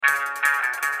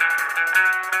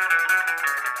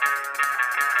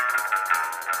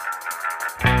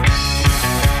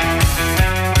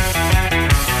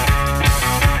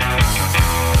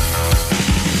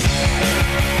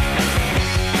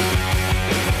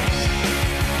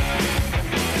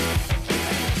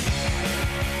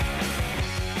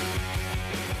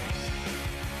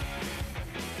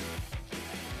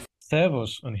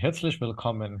Servus und herzlich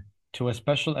willkommen to a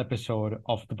special episode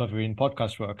of the Bavarian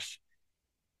Podcast Works.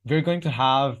 We're going to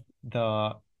have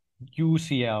the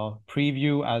UCL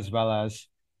preview as well as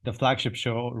the flagship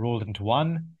show rolled into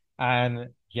one.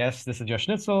 And yes, this is your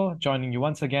Schnitzel joining you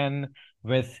once again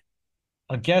with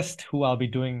a guest who I'll be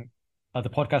doing the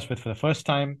podcast with for the first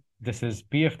time. This is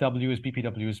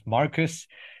BPW's Marcus,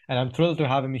 and I'm thrilled to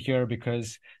have him here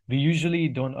because we usually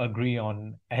don't agree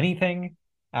on anything,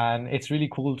 and it's really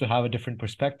cool to have a different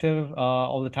perspective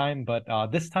all the time. But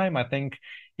this time, I think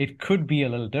it could be a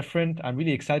little different. I'm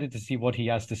really excited to see what he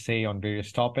has to say on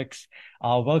various topics.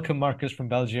 Welcome, Marcus from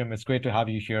Belgium. It's great to have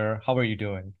you here. How are you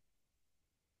doing?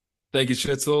 Thank you,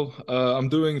 Schnitzel. I'm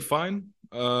doing fine.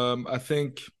 I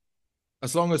think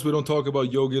as long as we don't talk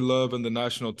about Yogi Love and the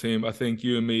national team, I think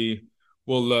you and me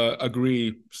will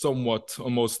agree somewhat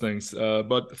on most things.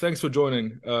 But thanks for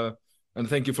joining, and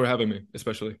thank you for having me,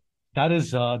 especially. That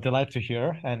is a delight to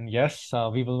hear. And yes,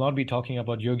 we will not be talking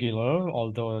about Yogi Löw,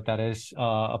 although that is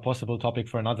a possible topic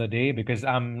for another day because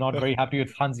I'm not very happy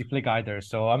with Hansi Flick either.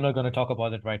 So I'm not going to talk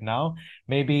about it right now.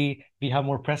 Maybe we have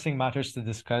more pressing matters to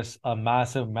discuss, a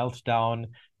massive meltdown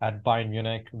at Bayern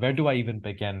Munich. Where do I even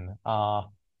begin?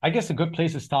 I guess a good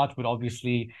place to start would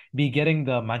obviously be getting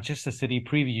the Manchester City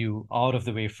preview out of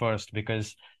the way first,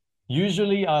 because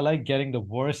usually I like getting the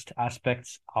worst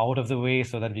aspects out of the way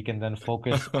so that we can then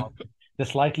focus on the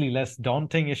slightly less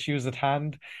daunting issues at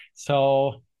hand.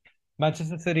 So,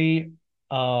 Manchester City,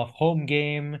 home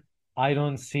game. I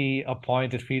don't see a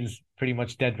point. It feels pretty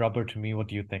much dead rubber to me. What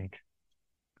do you think?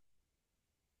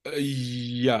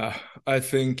 Yeah, I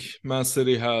think Man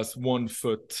City has 1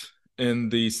 foot in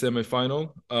the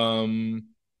semifinal.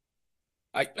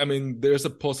 I mean, there's a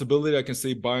possibility I can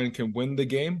see Bayern can win the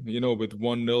game, with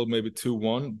 1-0, maybe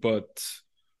 2-1, but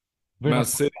We're Man not.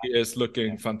 City is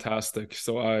looking fantastic.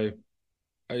 So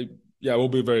yeah, it will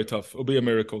be very tough. It'll be a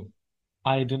miracle.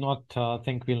 I do not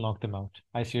think we'll knock them out.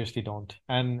 I seriously don't.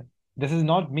 And this is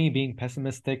not me being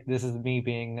pessimistic. This is me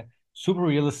being super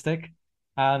realistic.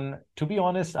 And to be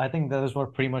honest, I think that is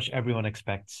what pretty much everyone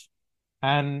expects.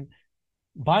 And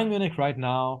Bayern Munich right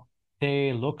now,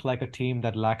 they look like a team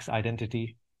that lacks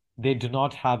identity. They do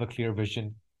not have a clear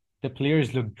vision. The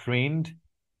players look drained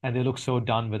and they look so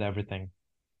done with everything.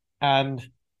 And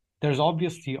there's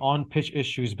obviously on pitch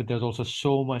issues, but there's also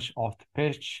so much off the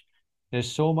pitch.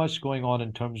 There's so much going on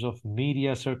in terms of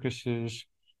media circuses,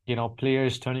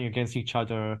 players turning against each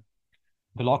other,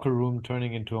 the locker room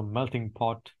turning into a melting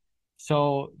pot.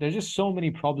 So there's just so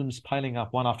many problems piling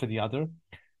up one after the other.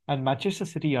 And Manchester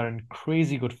City are in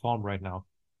crazy good form right now.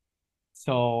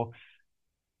 So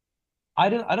I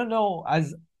don't know,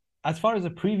 as far as a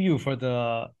preview for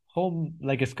the home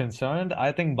leg is concerned,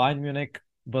 I think Bayern Munich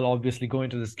will obviously go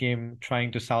into this game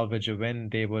trying to salvage a win.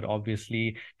 They would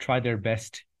obviously try their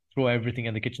best, throw everything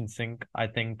in the kitchen sink. I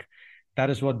think that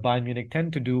is what Bayern Munich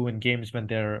tend to do in games when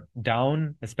they're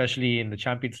down, especially in the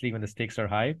Champions League when the stakes are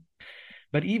high.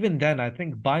 But even then, I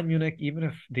think Bayern Munich, even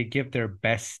if they give their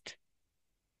best,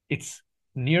 it's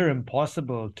near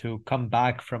impossible to come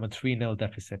back from a 3-0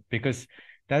 deficit because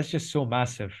that's just so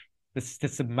massive.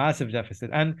 It's a massive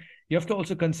deficit. And you have to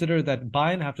also consider that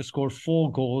Bayern have to score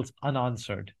 4 goals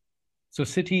unanswered. So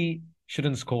City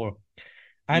shouldn't score.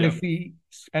 And Yeah. if we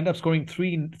end up scoring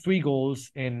three goals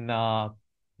in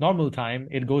normal time,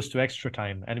 it goes to extra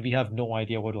time. And we have no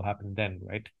idea what will happen then,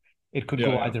 right? It could Yeah,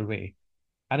 go yeah. either way.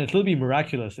 And it will be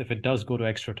miraculous if it does go to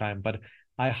extra time. But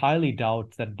I highly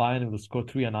doubt that Bayern will score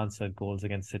 3 unanswered goals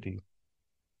against City.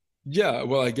 Yeah,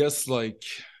 well, I guess like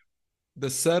the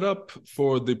setup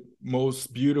for the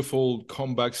most beautiful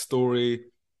comeback story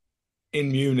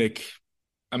in Munich.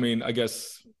 I mean, I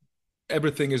guess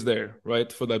everything is there,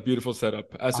 right? For that beautiful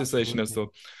setup. As you say, Absolutely.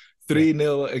 Schnitzel, Yeah.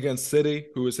 3-0 against City,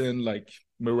 who is in like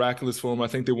miraculous form. I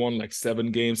think they won like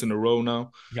 7 games in a row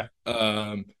now.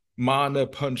 Yeah. Mane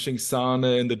punching Sane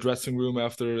in the dressing room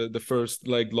after the first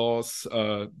leg loss.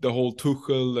 The whole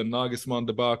Tuchel and Nagelsmann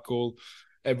debacle.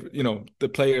 The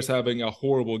players having a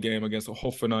horrible game against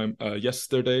Hoffenheim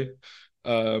yesterday.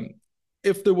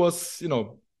 If there was,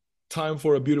 time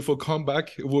for a beautiful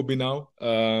comeback, it would be now.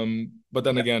 But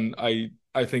then Yeah. again,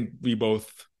 I think we both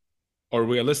are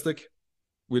realistic.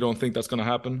 We don't think that's gonna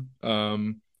happen.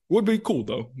 Would be cool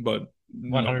though, but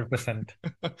no. 100%.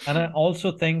 And I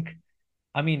also think,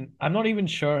 I mean, I'm not even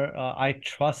sure I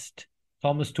trust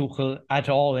Thomas Tuchel at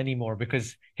all anymore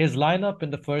because his lineup in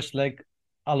the first leg,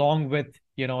 along with,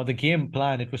 the game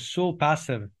plan, it was so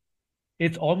passive.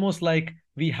 It's almost like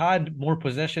we had more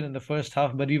possession in the first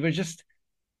half, but we were just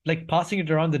like passing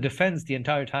it around the defense the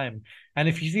entire time. And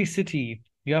if you see City,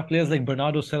 you have players like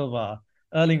Bernardo Silva,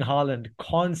 Erling Haaland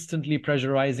constantly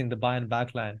pressurizing the Bayern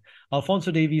backline.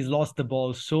 Alphonso Davies lost the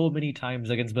ball so many times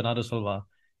against Bernardo Silva.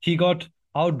 He got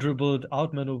out-dribbled,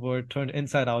 outmaneuvered, turned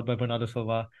inside out by Bernardo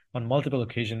Silva on multiple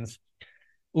occasions.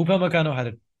 Upamecano had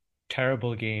a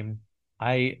terrible game.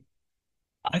 I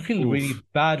I feel Oof. really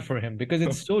bad for him because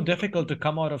it's so difficult to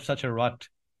come out of such a rut,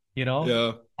 you know?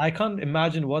 Yeah. I can't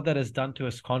imagine what that has done to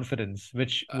his confidence,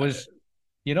 which I, was,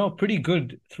 pretty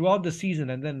good throughout the season.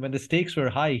 And then when the stakes were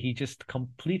high, he just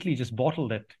completely just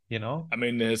bottled it. I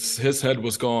mean, his head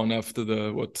was gone after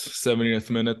the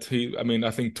 70th minute.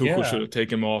 I think Tuchel Yeah. should have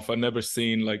taken him off. I've never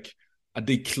seen like a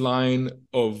decline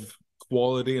of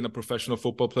quality in a professional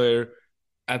football player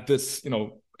at this,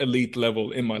 elite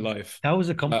level in my life. That was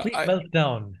a complete I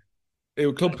meltdown. It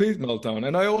was complete meltdown,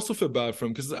 and I also feel bad for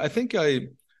him because I think I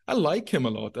like him a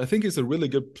lot. I think he's a really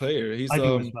good player. I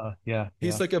do as well. Yeah,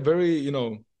 He's yeah, like a very,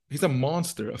 he's a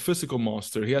monster, a physical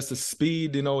monster. He has the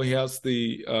speed, he has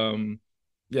the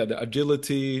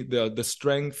agility, the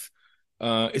strength.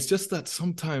 It's just that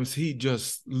sometimes he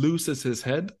just loses his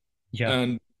head, yeah.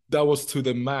 and that was to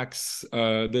the max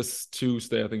this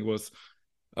Tuesday, I think it was.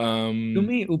 To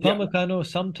me, Yeah, Upamecano,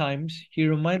 sometimes he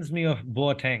reminds me of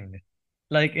Boateng.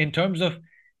 Like in terms of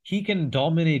he can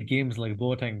dominate games like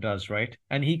Boateng does, right?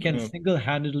 And he can yeah,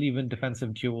 single-handedly win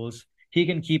defensive duels. He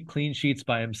can keep clean sheets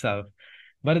by himself.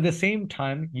 But at the same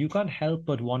time, you can't help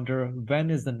but wonder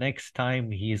when is the next time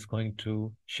he is going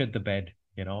to shit the bed,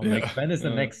 Like yeah, when is the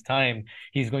yeah, next time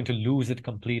he's going to lose it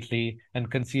completely and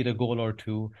concede a goal or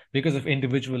two because of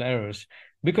individual errors?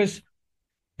 Because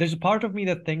there's a part of me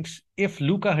that thinks if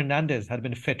Luca Hernandez had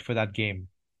been fit for that game,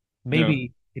 yeah.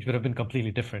 maybe it would have been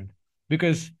completely different.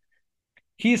 Because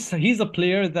he's a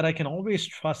player that I can always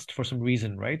trust for some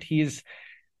reason, right? He's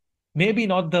maybe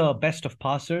not the best of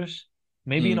passers,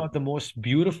 maybe Mm, not the most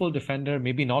beautiful defender,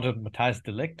 maybe not a Matthias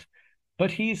de Ligt,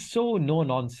 but he's so no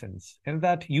nonsense in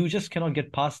that you just cannot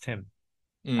get past him.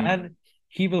 mm, And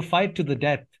he will fight to the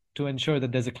death to ensure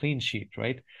that there's a clean sheet,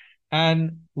 right?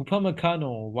 And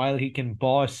Upamecano, while he can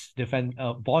boss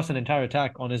an entire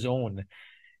attack on his own,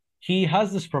 he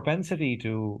has this propensity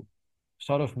to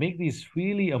sort of make these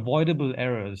really avoidable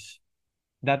errors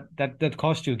that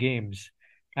cost you games.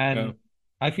 yeah, And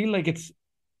I feel like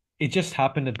it just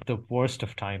happened at the worst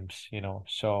of times,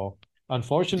 So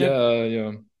unfortunate, yeah,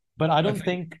 yeah. but I I don't think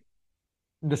think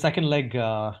the second leg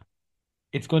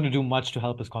it's going to do much to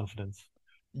help his confidence.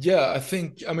 Yeah,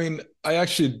 I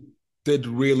actually did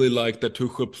really like that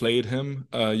Tuchel played him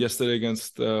yesterday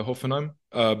against Hoffenheim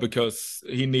because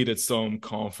he needed some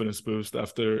confidence boost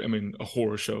after, a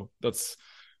horror show. That's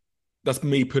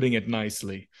me putting it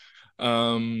nicely.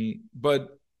 But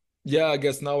yeah, I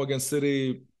guess now against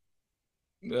City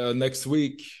next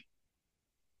week,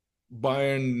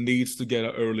 Bayern needs to get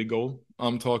an early goal.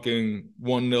 I'm talking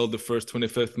 1-0 the first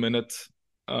 25th minute,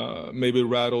 maybe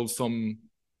rattle some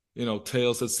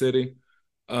tails at City.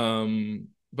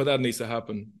 But that needs to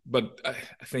happen. But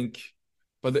I think,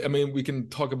 but I mean, we can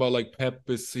talk about like Pep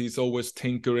he's always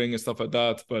tinkering and stuff like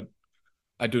that. But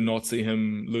I do not see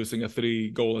him losing a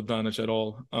 3-goal advantage at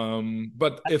all.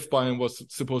 But if Bayern was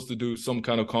supposed to do some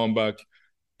kind of comeback,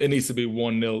 it needs to be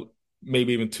 1-0,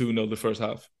 maybe even 2-0 the first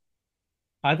half.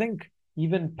 I think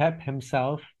even Pep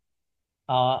himself,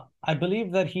 I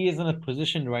believe that he is in a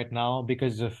position right now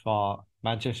because of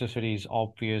Manchester City's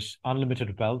obvious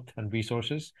unlimited wealth and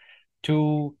resources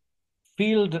to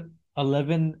field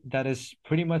 11 that is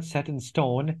pretty much set in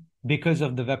stone because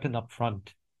of the weapon up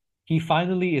front. He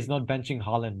finally is not benching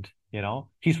Haaland.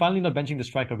 He's finally not benching the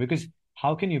striker because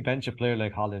how can you bench a player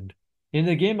like Haaland? In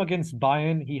the game against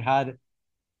Bayern, he had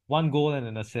one goal and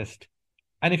an assist.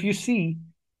 And if you see,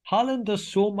 Haaland does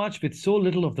so much with so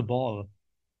little of the ball.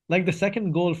 Like the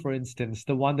second goal, for instance,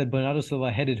 the one that Bernardo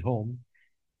Silva headed home,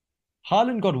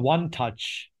 Haaland got one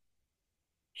touch.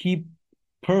 He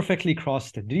perfectly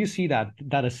crossed it. Did you see that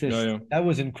Yeah, assist? yeah, That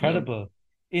was yeah. incredible.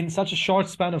 In such a short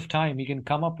span of time, he can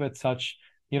come up with such,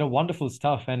 wonderful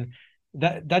stuff. And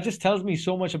that just tells me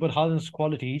so much about Haaland's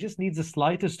quality. He just needs the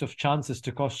slightest of chances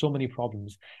to cause so many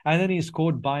problems. And then he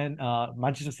scored Bayern,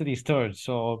 Manchester City's third.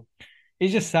 So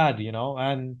it's just sad.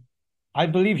 And I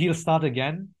believe he'll start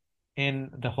again in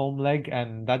the home leg,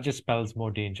 and that just spells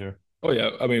more danger. Oh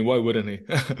yeah, I mean, why wouldn't he?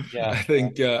 Yeah, I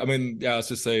think, yeah, as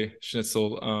you say,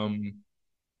 Schnitzel,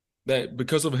 that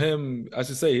because of him, as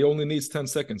you say, he only needs 10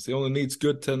 seconds. He only needs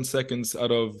good 10 seconds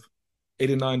out of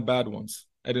 89 bad ones,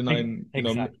 89,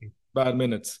 exactly. bad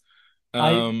minutes.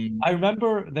 I Um, I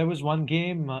remember there was one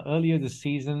game earlier this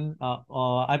season.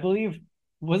 I believe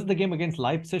was it the game against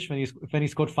Leipzig when he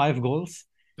scored 5 goals.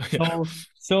 yeah,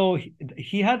 So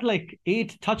he had like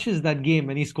 8 touches that game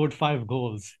and he scored 5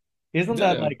 goals. Isn't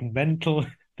Yeah, that yeah. like mental?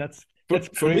 That's For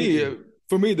that's for me, crazy.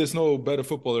 for me, there's no better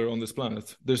footballer on this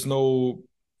planet. There's no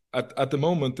at the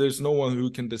moment. There's no one who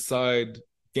can decide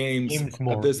games Games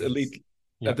more. Yes. at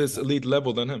Yep. this Yep. elite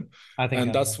level than him, I think and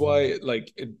I that's agree. why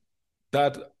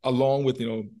that along with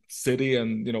City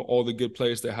and all the good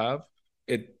players they have,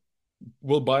 it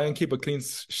will Bayern keep a clean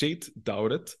sheet?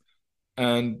 Doubt it.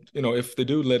 And if they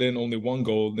do let in only one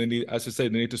goal, they need, as you say,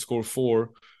 they need to score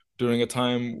four during a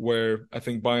time where I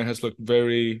think Bayern has looked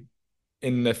very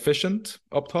inefficient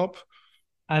up top.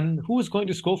 And who is going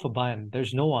to score for Bayern?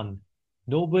 There's no one.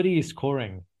 Nobody is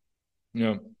scoring.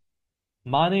 Yeah.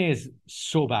 Mane is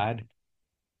so bad.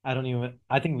 I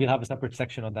think we'll have a separate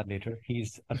section on that later.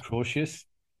 He's atrocious.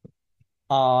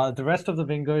 The rest of the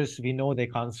wingers, we know they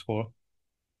can't score.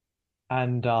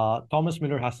 And Thomas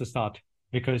Müller has to start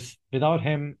because without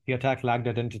him, the attack lacked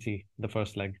identity the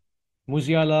first leg.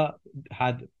 Musiala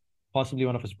had possibly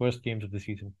one of his worst games of the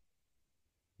season.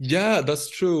 Yeah, that's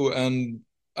true. And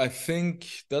I think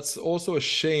that's also a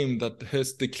shame that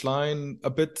his decline a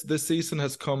bit this season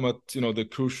has come at,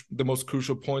 the most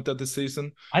crucial point at the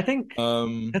season. I think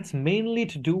that's mainly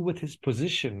to do with his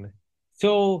position.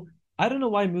 So I don't know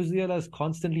why Musiala is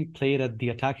constantly played at the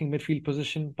attacking midfield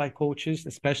position by coaches,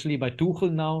 especially by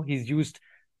Tuchel now. He's used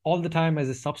all the time as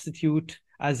a substitute,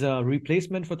 as a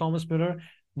replacement for Thomas Müller.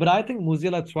 But I think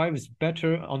Musiala thrives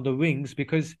better on the wings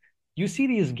because you see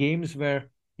these games where,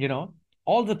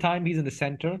 all the time he's in the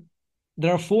center,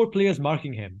 there are four players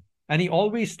marking him. And he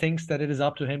always thinks that it is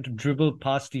up to him to dribble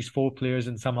past these four players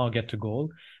and somehow get to goal.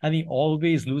 And he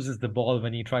always loses the ball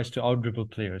when he tries to out dribble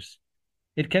players.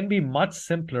 It can be much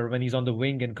simpler when he's on the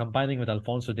wing and combining with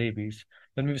Alphonso Davies,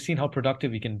 when we've seen how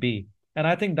productive he can be. And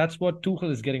I think that's what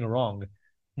Tuchel is getting wrong.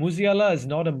 Musiala is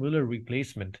not a Müller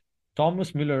replacement.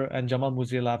 Thomas Müller and Jamal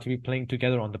Musiala have to be playing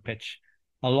together on the pitch,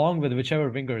 along with whichever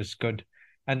winger is good.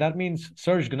 And that means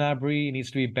Serge Gnabry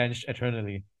needs to be benched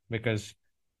eternally because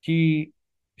he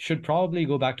should probably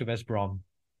go back to West Brom,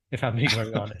 if I'm being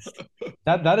very honest.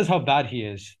 That is how bad he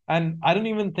is. And I don't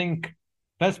even think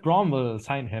West Brom will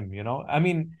sign him. I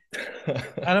mean,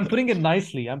 and I'm putting it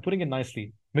nicely. I'm putting it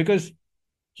nicely because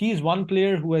he's one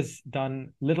player who has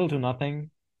done little to nothing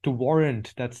to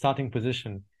warrant that starting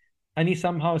position. And he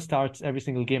somehow starts every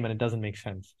single game and it doesn't make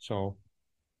sense. So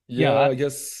yeah, Yeah, I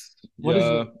guess. what is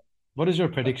your Yeah. what is your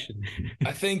I, prediction?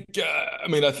 I think,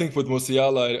 I think with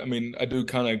Musiala, I do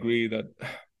kind of agree that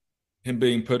him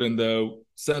being put in the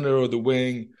center or the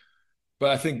wing, but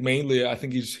I think mainly, I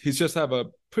think he's just have a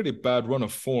pretty bad run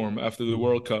of form after the Yeah.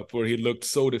 World Cup where he looked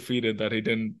so defeated that he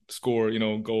didn't score,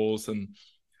 goals. And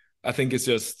I think it's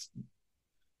just,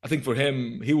 I think for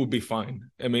him, he will be fine.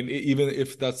 I mean, even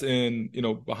if that's in,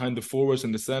 behind the forwards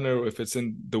in the center, or if it's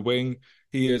in the wing,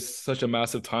 he is such a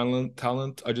massive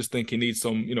talent. I just think he needs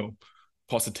some,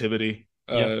 positivity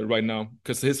Yep. right now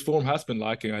because his form has been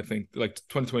lacking, I think, like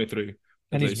 2023 And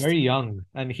at he's least. very young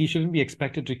and he shouldn't be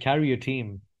expected to carry a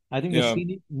team. I think the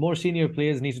Yeah. more senior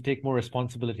players need to take more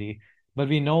responsibility. But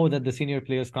we know that the senior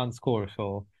players can't score.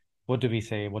 So what do we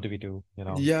say? What do we do?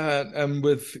 Yeah. And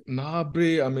with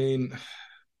Gnabry, I mean,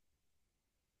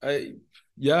 I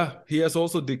yeah, he has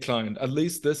also declined, at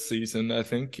least this season, I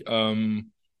think.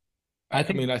 I I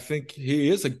think mean, I think he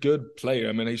is a good player.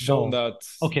 I mean, he's shown no. that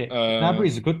Okay, Gnabry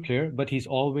is a good player, but he's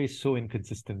always so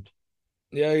inconsistent.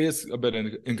 yeah, he is a bit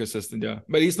inconsistent, yeah.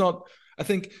 But he's not. I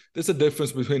think there's a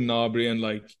difference between Gnabry and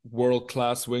like world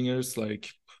class wingers like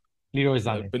Leroy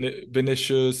Sane.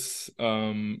 Vinicius,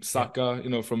 Yeah.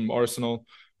 Saka, from Arsenal.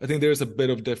 I think there's a bit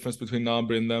of difference between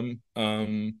Gnabry and them.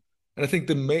 And I think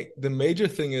the major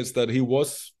thing is that he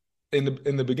was in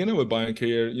the beginning with Bayern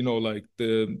career, like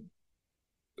the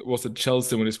was it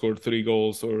Chelsea when he scored 3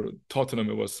 goals, or Tottenham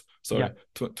it was, Yeah.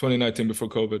 sorry, 2019 before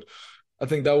COVID. I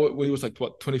think that when he was like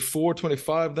what 24,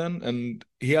 25 then, and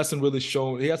he hasn't really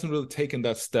taken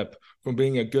that step from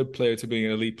being a good player to being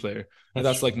an elite player, and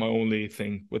That's that's like true. my only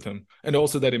thing with him. And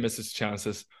also that he misses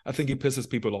chances. I think he pisses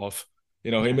people off.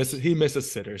 Yes. He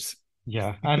misses sitters.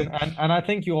 Yeah. And I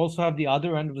think you also have the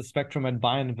other end of the spectrum at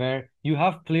Bayern where you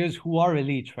have players who are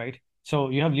elite, right? So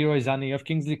you have Leroy Sane, you have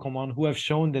Kingsley Coman, who have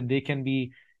shown that they can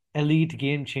be elite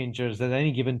game changers at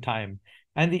any given time.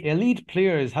 And the elite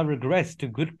players have regressed to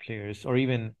good players or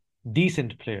even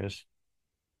decent players,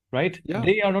 right? Yeah,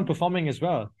 They are not performing as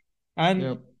well. yeah,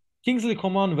 And Kingsley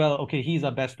Coman, well, okay, he's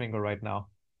our best winger right now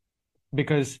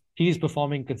because he's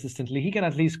performing consistently. He can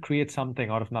at least create something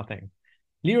out of nothing.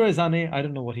 Leroy Sané, I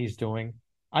don't know what he's doing.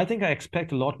 I think I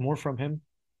expect a lot more from him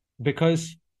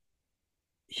because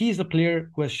he's a player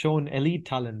who has shown elite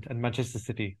talent at Manchester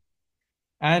City.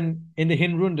 And in the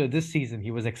Hinrunde this season,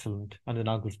 he was excellent under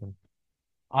Nagelsmann.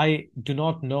 I do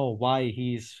not know why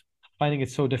he's finding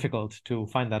it so difficult to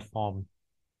find that form.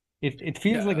 It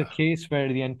feels like a Yeah. case where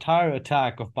the entire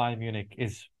attack of Bayern Munich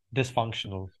is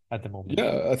dysfunctional at the moment.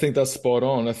 Yeah, I think that's spot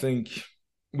on. I think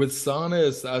with Sane,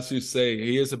 as you say,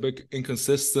 he is a bit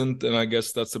inconsistent, and I guess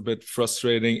that's a bit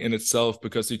frustrating in itself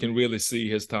because you can really see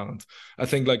his talent. I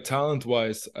think, like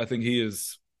talent-wise, I think he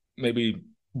is maybe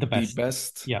The the best.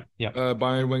 best Yeah, yeah,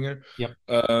 Bayern winger. yep.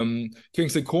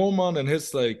 Kingsley Coman and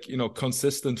his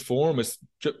consistent form is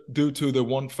due to the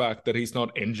one fact that he's not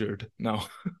injured now.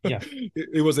 Yeah,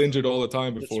 He was injured all the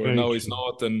time that's before, and very now he's true.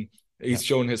 not, and Yeah. he's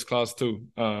shown his class too.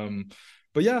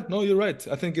 But yeah, no, you're right.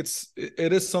 I think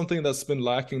it is something that's been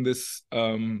lacking this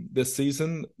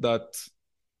season. That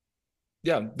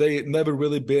yeah, they never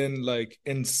really been like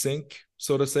in sync,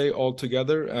 so to say, all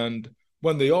together. And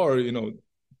when they are,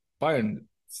 Bayern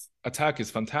attack is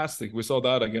fantastic. We saw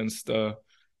that against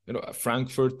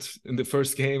Frankfurt in the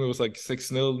first game. It was like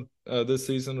 6-0 this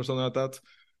season or something like that.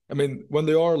 I mean, when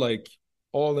they are like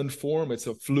all in form, it's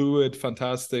a fluid,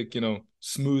 fantastic,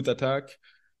 smooth attack.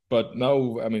 But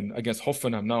now, I mean, against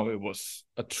Hoffenheim, now it was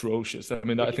atrocious. I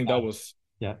mean, I Really think that bad. was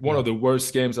Yeah, one yeah. of the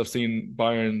worst games I've seen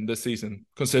Bayern this season,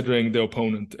 considering the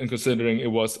opponent and considering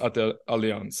it was at the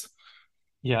Allianz.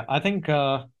 Yeah, I think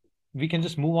we can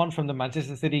just move on from the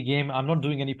Manchester City game. I'm not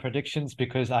doing any predictions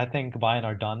because I think Bayern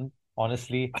are done,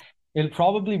 honestly. It'll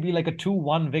probably be like a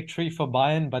 2-1 victory for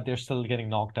Bayern, but they're still getting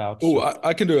knocked out. Oh, So,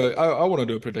 I can do it. I want to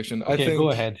do a prediction. I okay, go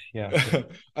think ahead. Yeah, yeah.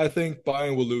 I think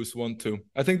Bayern will lose 1-2.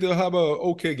 I think they'll have a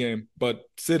okay game, but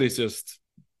City's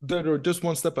they're just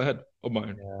one step ahead of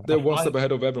Bayern. Yeah. A They're one step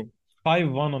ahead of everyone.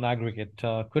 5-1 on aggregate.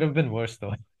 Could have been worse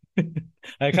though.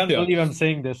 I can't Yeah. believe I'm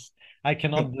saying this. I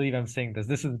cannot believe I'm saying this.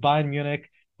 This is Bayern Munich,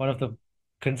 one of the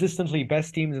consistently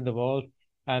best teams in the world,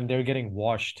 and they're getting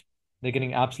washed. They're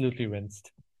getting absolutely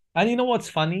rinsed. And you know what's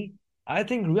funny? I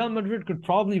think Real Madrid could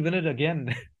probably win it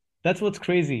again. That's what's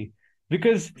crazy.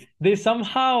 Because they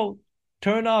somehow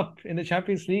turn up in the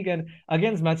Champions League and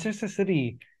against Manchester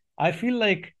City. I feel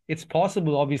like it's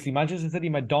possible. Obviously, Manchester City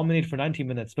might dominate for 90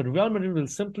 minutes, but Real Madrid will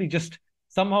simply just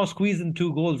somehow squeeze in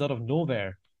 2 goals out of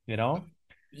nowhere, you know?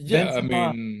 Yeah, I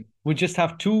Benzema mean, would just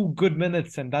have 2 good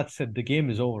minutes and that's it. The game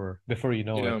is over before you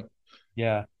know it. yeah.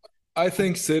 Yeah, I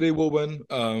think City will win.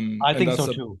 I And think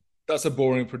so too. that's a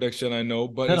boring prediction, I know,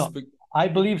 but No, it's no, I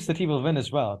believe City will win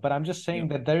as well. But I'm just yeah. saying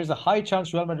that there is a high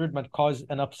chance Real Madrid might cause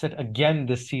an upset again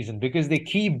this season because they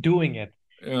keep doing it.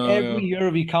 Yeah. Every year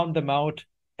we count them out.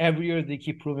 Every year they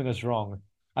keep proving us wrong.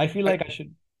 I feel I like I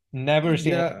should never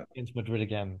say anything yeah, against Madrid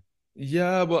again.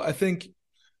 yeah, well, I think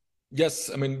yes,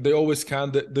 I mean they always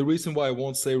can. The reason why I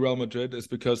won't say Real Madrid is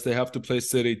because they have to play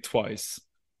City twice,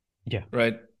 Yeah,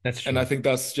 right? that's And I true. think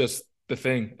that's just the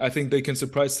thing. I think they can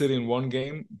surprise City in one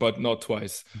game, but not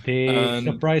twice. They And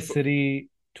surprised City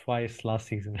twice last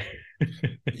season.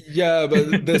 yeah,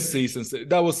 but this season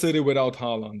that was City without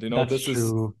Haaland. That's This is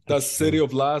true. that That's City true.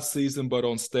 of last season, but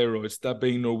on steroids. That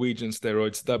being Norwegian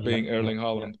steroids. That Yeah, being yeah, Erling yeah,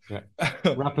 Haaland. yeah.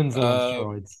 Rapunzel on uh,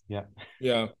 steroids. Yeah.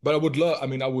 yeah, but I would love. I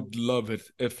mean, I would love it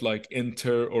if like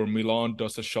Inter or Milan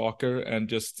does a shocker and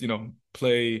just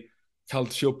play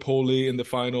Calciopoli in the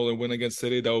final and win against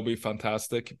City. That would be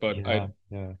fantastic. But Yeah,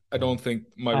 yeah, I yeah. don't think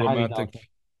my I highly doubt romantic it.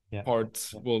 Yeah,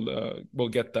 heart yeah. will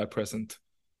get that present.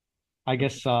 I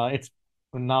guess it's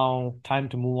now time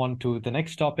to move on to the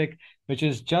next topic, which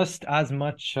is just as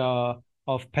much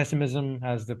of pessimism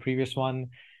as the previous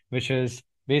one, which is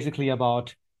basically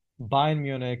about Bayern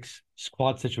Munich's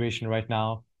squad situation right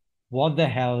now. What the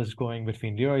hell is going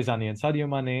between Leroy Sane and Sadio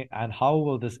Mane, and how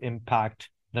will this impact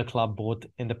the club both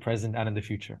in the present and in the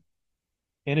future?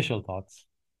 Initial thoughts.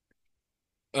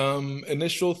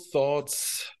 Initial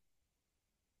thoughts.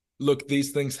 Look,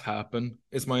 these things happen.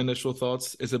 Is my initial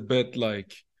thoughts. It's a bit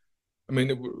like, I mean,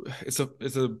 it's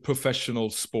a professional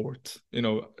sport.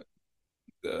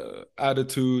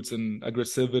 Attitudes and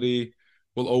aggressivity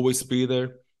will always be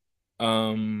there.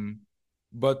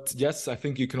 But yes, I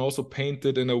think you can also paint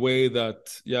it in a way that,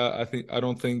 yeah, I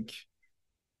don't think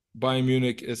Bayern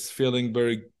Munich is feeling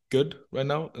very good right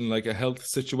now in like a health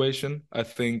situation. I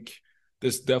think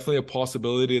there's definitely a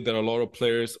possibility that a lot of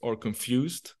players are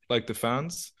confused, like the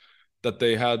fans, that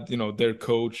they had, their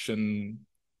coach and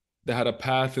they had a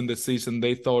path in the season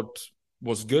they thought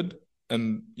was good.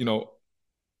 And,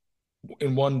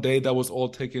 in one day that was all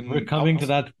We're taken coming to out.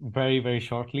 that very, very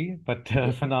shortly, but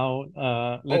for now,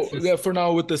 let's Oh, just yeah, for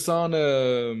now with the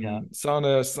yeah.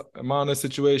 Mane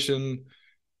situation,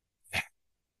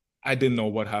 I didn't know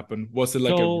what happened. Was it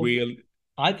like a So real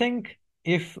I think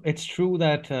if it's true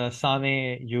that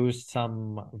Sane used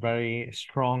some very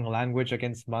strong language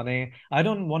against Mane, I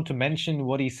don't want to mention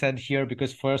what he said here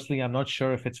because, firstly, I'm not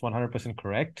sure if it's 100%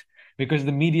 correct. because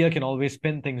the media can always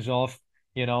spin things off,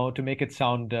 to make it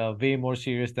sound way more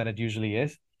serious than it usually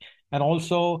is. And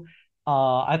also,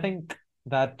 I think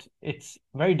that it's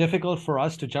very difficult for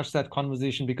us to judge that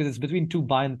conversation because it's between two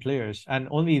Bayern players, and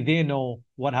only they know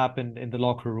what happened in the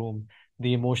locker room,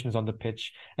 the emotions on the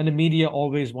pitch. And the media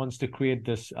always wants to create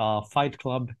this fight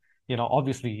club.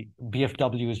 Obviously,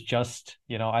 BFW is just,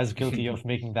 as guilty of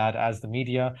making that as the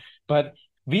media. But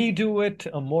we do it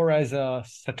more as a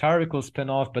satirical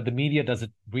spin-off, but the media does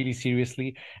it really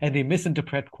seriously, and they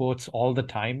misinterpret quotes all the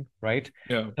time, right?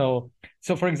 Yeah. So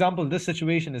for example, this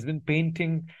situation has been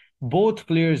painting both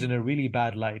players in a really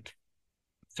bad light.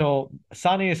 So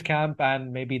Sane's camp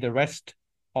and maybe the rest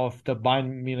of the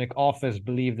Bayern Munich office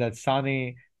believe that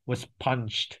Sane was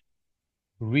punched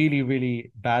really,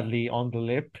 really badly on the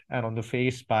lip and on the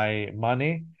face by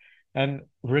Mane. And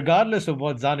regardless of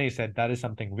what Zane said, that is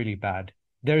something really bad.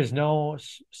 There is no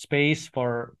space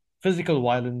for physical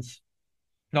violence,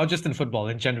 not just in football,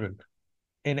 in general,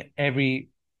 in every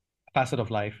facet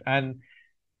of life. And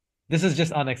this is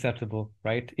just unacceptable,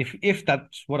 right? If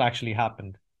that's what actually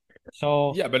happened.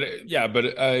 So but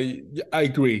I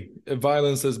agree.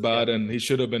 Violence is yeah, bad, and he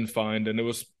should have been fined. And it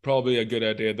was probably a good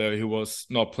idea that he was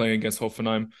not playing against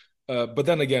Hoffenheim. But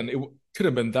then again, it could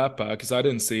have been that bad because I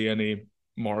didn't see any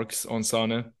marks on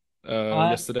Sane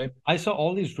yesterday. I saw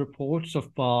all these reports of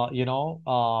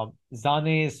Zane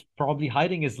is probably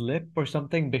hiding his lip or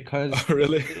something because Oh,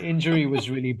 really? the injury was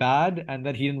really bad and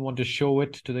that he didn't want to show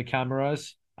it to the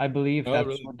cameras. I believe Oh, that's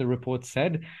really? what the report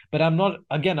said. But I'm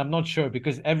not sure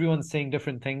because everyone's saying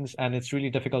different things and it's really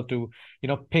difficult to,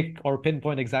 pick or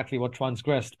pinpoint exactly what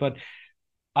transgressed. But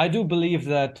I do believe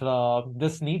that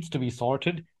this needs to be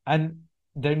sorted and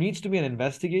there needs to be an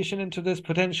investigation into this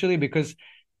potentially because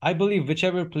I believe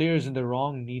whichever player is in the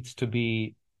wrong needs to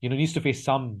face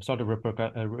some sort of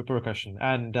repercussion.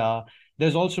 And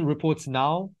there's also reports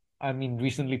now, I mean,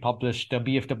 recently published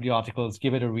BFW articles,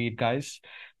 give it a read, guys,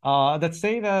 that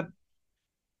say that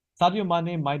Sadio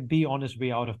Mane might be on his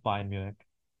way out of Bayern Munich.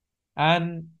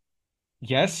 And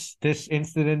yes, this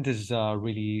incident is a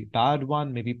really bad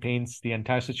one, maybe paints the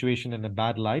entire situation in a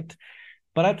bad light.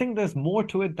 But I think there's more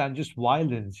to it than just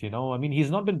violence. I mean, he's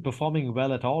not been performing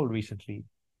well at all recently.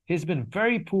 He's been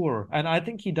very poor, and I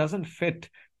think he doesn't fit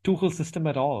Tuchel's system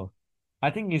at all. I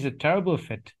think he's a terrible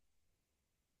fit.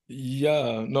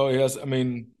 Yeah, no, he has. I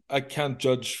mean, I can't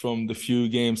judge from the few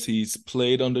games he's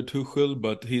played under Tuchel,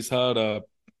 but he's had a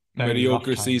Very rough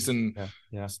mediocre time. season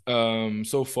Yeah, yeah.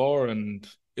 so far, and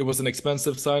it was an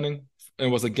expensive signing. It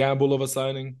was a gamble of a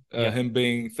signing, Yeah, him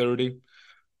being 30.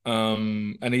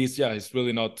 And he's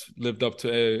really not lived up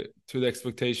to the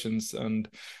expectations, and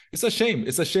it's a shame.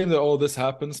 It's a shame that all this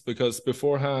happens because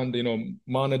beforehand,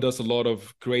 Mane does a lot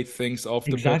of great things off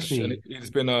the pitch, and exactly. he's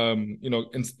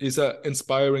been he's an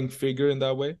inspiring figure in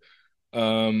that way.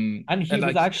 And he And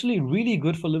was like, actually really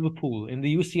good for Liverpool in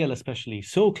the UCL, especially.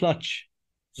 So clutch.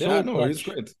 yeah, So no, he's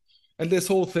clutch. great. And this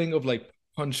whole thing of like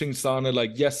punching Sana,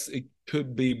 like, yes, it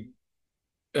could be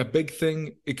a big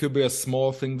thing. It could be a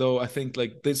small thing, though. I think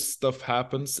like this stuff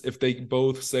happens if they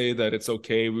both say that it's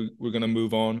okay, we're gonna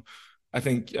move on. I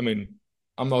mean,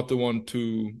 I'm not the one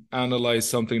to analyze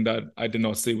something that I did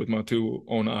not see with my two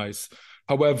own eyes.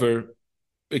 However,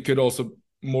 it could also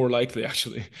more likely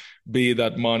actually be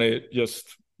that Mane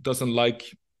just doesn't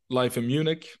like life in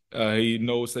Munich. He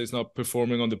knows that he's not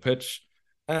performing on the pitch,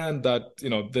 and that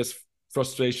this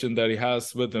frustration that he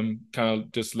has with him kind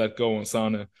of just let go on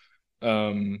Sane.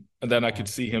 And then I could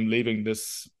see him leaving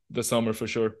this summer for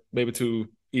sure. Maybe to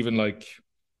even like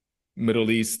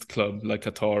Middle East club like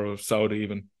Qatar or Saudi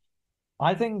even.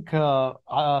 I think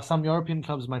some European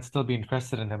clubs might still be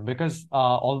interested in him because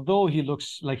although he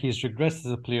looks like he's regressed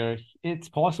as a player, it's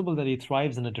possible that he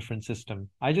thrives in a different system.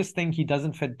 I just think he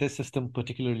doesn't fit this system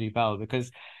particularly well because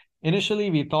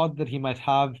initially we thought that he might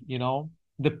have,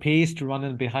 the pace to run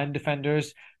in behind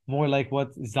defenders, more like what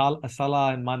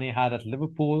Salah and Mane had at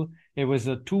Liverpool. It was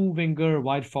a two-winger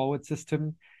wide forward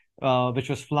system, which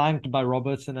was flanked by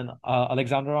Robertson and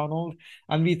Alexander-Arnold.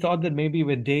 And we thought that maybe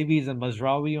with Davies and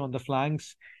Mazraoui on the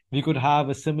flanks, we could have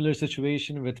a similar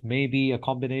situation with maybe a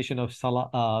combination of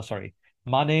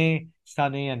Mane,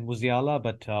 Sane, and Musiala,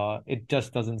 but it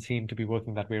just doesn't seem to be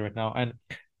working that way right now. And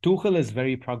Tuchel is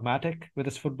very pragmatic with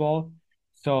his football.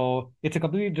 So it's a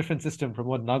completely different system from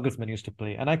what Nagelsmann used to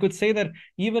play. And I could say that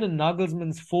even in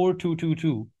Nagelsmann's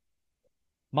 4-2-2-2,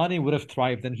 Mane would have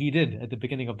thrived, and he did at the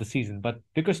beginning of the season. But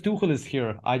because Tuchel is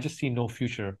here, I just see no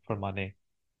future for Mane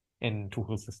in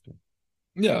Tuchel's system.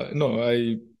 Yeah, no,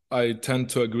 I tend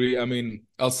to agree. I mean,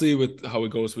 I'll see with how it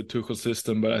goes with Tuchel's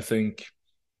system, but I think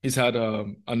he's had a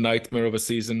nightmare of a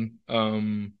season.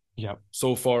 Yeah.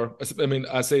 so far. I mean,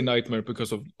 I say nightmare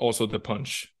because of also the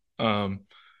punch.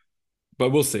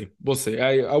 But we'll see. We'll see.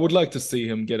 I would like to see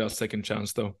him get a second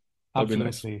chance, though. That'd be nice.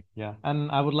 Absolutely. Yeah.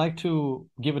 And I would like to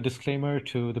give a disclaimer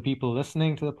to the people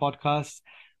listening to the podcast.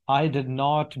 I did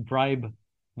not bribe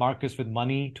Marcus with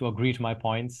money to agree to my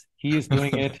points. He is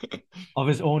doing it of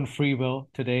his own free will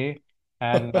today.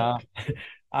 And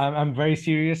I'm very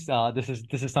serious. This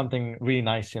is something really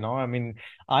nice, you know. I mean,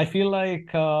 I feel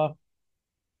like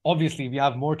obviously we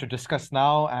have more to discuss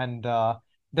now, and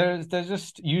there's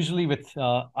just usually with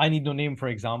I need no name, for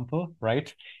example,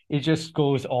 right? It just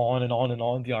goes on and on and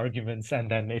on, the arguments, and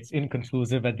then it's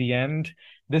inconclusive at the end.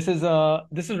 This is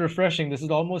refreshing. This is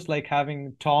almost like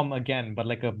having Tom again, but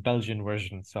like a Belgian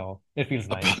version, so it feels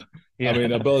nice. I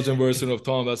mean, a Yeah. Belgian version of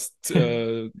Tom, that's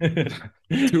two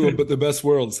of the best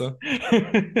worlds, huh?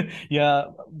 Yeah,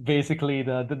 basically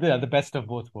the best of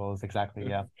both worlds, exactly.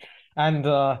 Yeah. And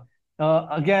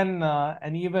again,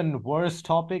 an even worse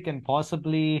topic, and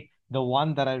possibly the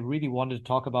one that I really wanted to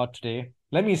talk about today.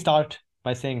 Let me start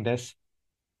by saying this.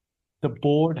 The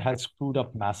board has screwed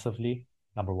up massively,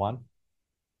 number one.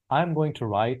 I'm going to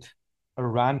write a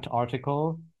rant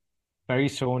article very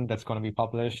soon that's going to be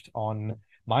published on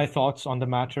my thoughts on the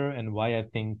matter and why I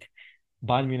think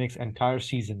Bayern Munich's entire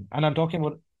season, and I'm talking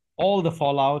about all the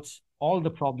fallouts, all the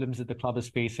problems that the club is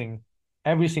facing,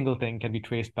 every single thing can be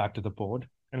traced back to the board.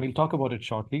 And we'll talk about it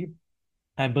shortly.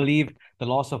 I believe the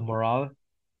loss of morale,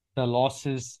 the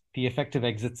losses, the effective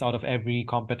exits out of every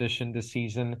competition this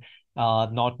season,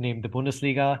 not named the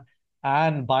Bundesliga,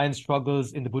 and Bayern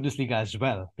struggles in the Bundesliga as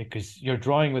well, because you're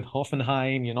drawing with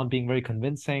Hoffenheim, you're not being very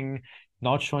convincing,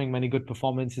 not showing many good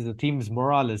performances. The team's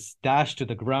morale is dashed to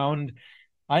the ground.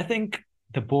 I think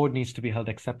the board needs to be held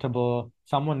acceptable.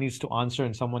 Someone needs to answer,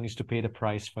 and someone needs to pay the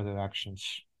price for their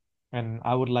actions. And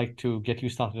I would like to get you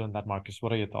started on that, Marcus.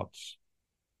 What are your thoughts?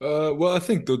 Well, I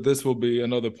think that this will be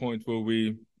another point where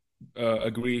we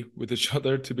agree with each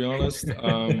other, to be honest.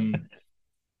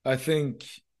 I think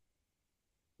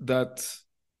that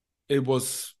it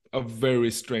was a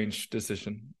very strange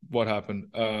decision what happened.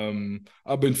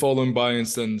 I've been following Bayern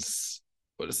since,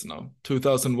 what is it now,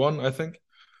 2001, I think.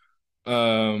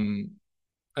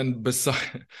 And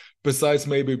besides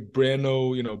maybe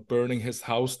Breno, burning his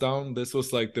house down, this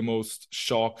was like the most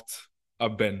shocked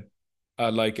I've been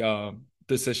at like a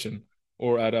decision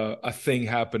or at a thing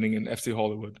happening in FC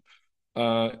Hollywood.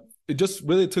 It just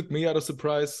really took me out of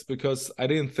surprise because I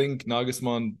didn't think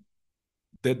Nagelsmann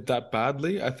did that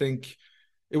badly. I think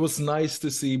it was nice to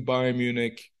see Bayern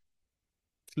Munich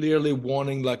clearly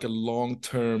wanting like a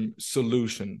long-term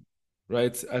solution,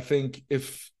 right? I think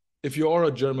if you are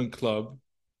a German club,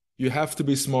 you have to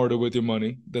be smarter with your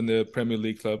money than the Premier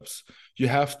League clubs. You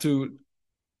have to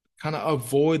kind of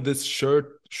avoid this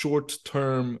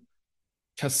short-term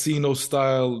casino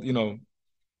style,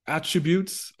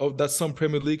 attributes of that some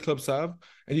Premier League clubs have,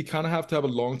 and you kind of have to have a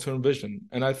long-term vision.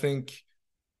 And I think,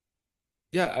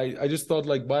 yeah, I just thought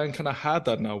like Bayern kind of had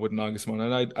that now with Nagelsmann,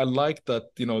 and I like that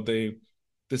they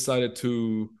decided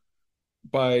to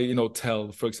buy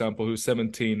Tell, for example, who's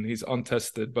 17, he's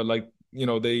untested, but like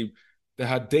they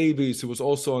had Davies, who was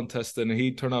also untested, and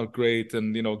he turned out great,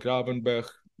 and Gravenberch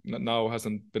now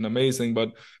hasn't been amazing,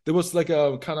 but there was like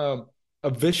a kind of a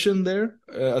vision there,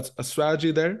 a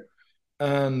strategy there,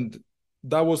 and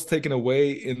that was taken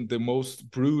away in the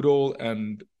most brutal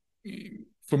and,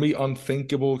 for me,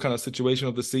 unthinkable kind of situation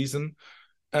of the season.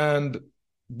 And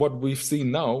what we've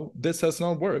seen now, this has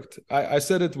not worked. I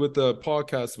said it with the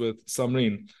podcast with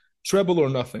Samrin, treble or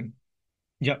nothing.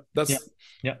 Yeah, That's yeah,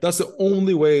 yeah, that's the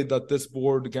only way that this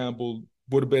board gamble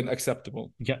would have been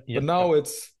acceptable. yeah, yeah. But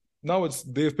now it's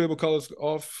the paper colors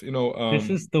off. This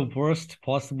is the worst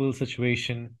possible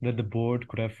situation that the board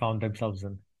could have found themselves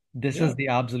in. This is Yeah. the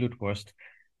absolute worst.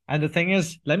 And the thing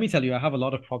is, let me tell you, I have a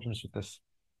lot of problems with this.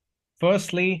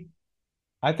 Firstly,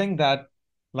 I think that,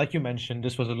 like you mentioned,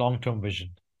 this was a long-term vision.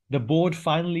 The board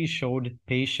finally showed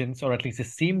patience, or at least it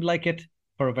seemed like it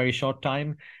for a very short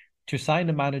time, to sign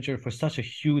a manager for such a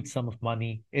huge sum of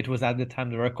money. It was at the time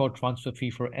the record transfer fee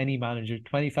for any manager,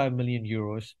 25 million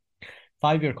euros,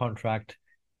 5-year contract.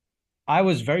 I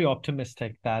was very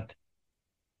optimistic that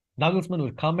Nagelsmann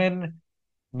would come in,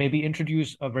 maybe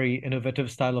introduce a very innovative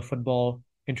style of football,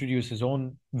 introduce his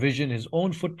own vision, his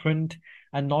own footprint,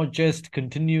 and not just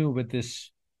continue with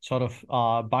this sort of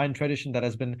Bayern tradition that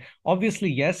has been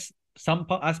obviously, yes, some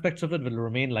aspects of it will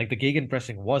remain. Like the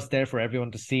gegenpressing was there for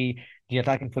everyone to see, the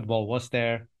attacking football was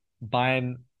there.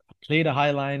 Bayern played a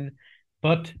high line,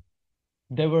 but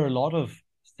there were a lot of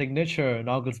signature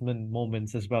Nagelsmann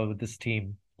moments as well with this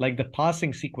team. Like the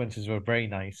passing sequences were very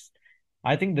nice.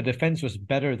 I think the defense was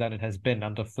better than it has been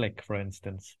under Flick, for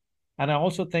instance. And I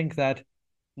also think that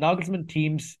Nagelsmann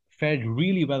teams fared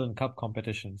really well in cup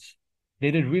competitions.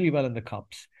 They did really well in the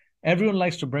cups. Everyone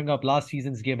likes to bring up last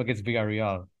season's game against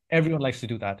Villarreal. Everyone likes to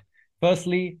do that.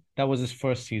 Firstly, that was his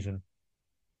first season.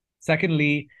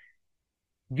 Secondly,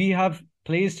 we have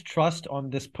placed trust on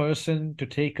this person to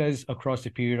take us across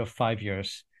a period of 5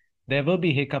 years. There will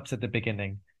be hiccups at the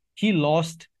beginning. He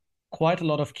lost quite a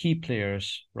lot of key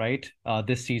players, right?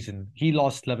 This season. He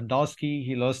lost Lewandowski,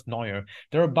 he lost Neuer.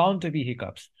 There are bound to be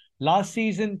hiccups. Last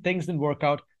season, things didn't work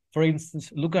out. For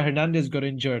instance, Luca Hernandez got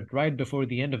injured right before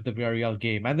the end of the Villarreal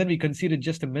game, and then we conceded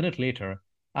just a minute later.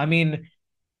 I mean,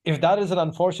 if that is an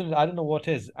unfortunate, I don't know what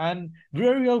is. And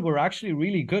Villarreal were actually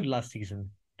really good last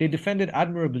season. They defended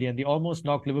admirably and they almost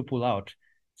knocked Liverpool out.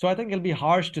 So I think it'll be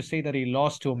harsh to say that he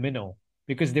lost to a minnow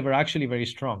because they were actually very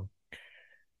strong.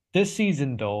 This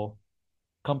season, though,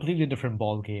 completely different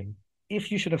ball game.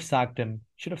 If you should have sacked him,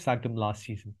 should have sacked him last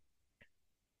season.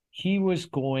 He was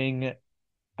going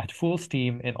at full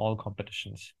steam in all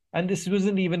competitions. And this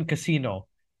wasn't even casino.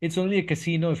 It's only a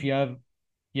casino if you have,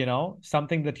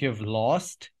 something that you've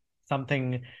lost,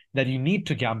 something that you need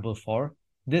to gamble for.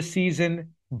 This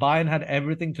season, Bayern had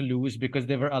everything to lose because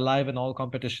they were alive in all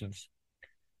competitions.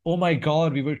 Oh my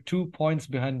God, we were 2 points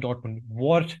behind Dortmund.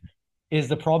 What is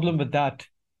the problem with that?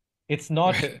 It's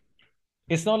not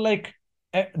like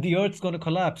the earth's going to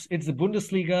collapse. It's the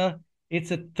Bundesliga.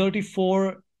 It's a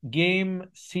 34 game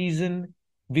season.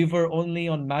 We were only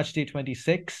on match day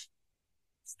 26.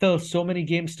 Still so many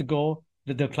games to go.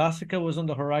 The Klassiker was on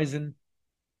the horizon.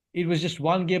 It was just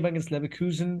one game against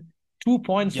Leverkusen. 2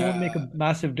 points won't make a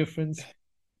massive difference.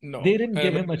 No. They didn't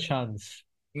give him a chance.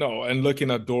 No, and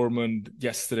looking at Dortmund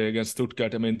yesterday against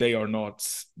Stuttgart, I mean, they're not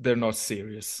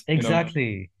serious.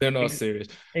 Exactly. They're not serious.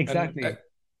 Exactly. And,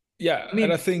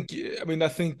 and I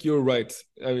think you're right.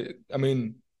 I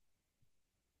mean,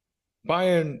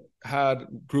 Bayern had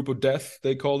group of death,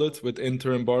 they called it, with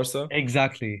Inter and Barca.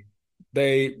 Exactly.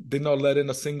 They did not let in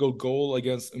a single goal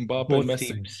against Mbappe Both and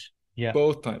Messi. Teams. Yeah.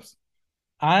 Both times.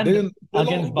 And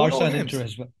against Barca and Inter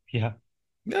as well. Yeah.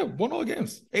 Yeah, won all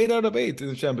games. 8 out of 8 in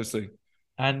the Champions League.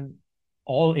 And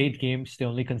all 8 games, they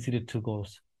only conceded 2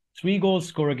 goals. 3 goals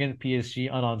scored against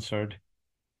PSG unanswered.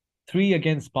 3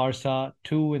 against Barca,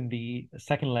 2 in the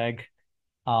second leg.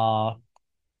 And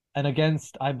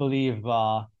against, I believe,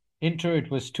 Inter, it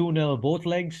was 2-0 both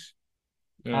legs.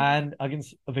 Yeah. And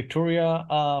against Victoria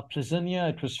Plzeň,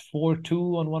 it was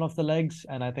 4-2 on one of the legs,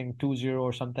 and I think 2-0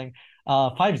 or something.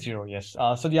 5-0, yes.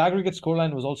 So the aggregate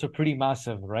scoreline was also pretty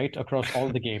massive, right, across all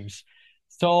the games.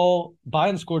 So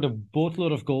Bayern scored a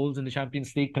boatload of goals in the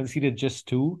Champions League, conceded just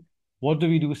 2. What do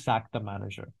we do? Sack the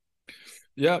manager.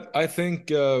 Yeah, I think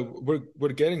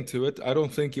we're getting to it. I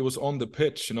don't think it was on the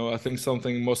pitch. I think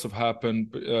something must have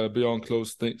happened beyond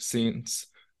closed scenes.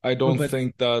 I don't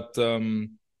think that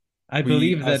I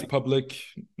believe that public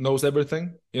knows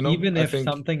everything. Even if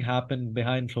something happened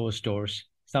behind closed doors,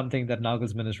 something that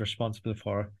Nagelsmann is responsible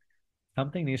for,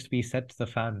 something needs to be said to the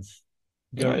fans.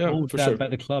 They're owed that by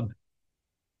the club.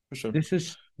 For sure.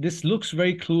 This looks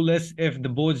very clueless if the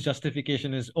board's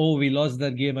justification is, we lost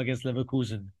that game against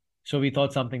Leverkusen, so we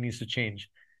thought something needs to change.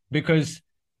 Because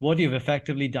what you've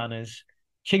effectively done is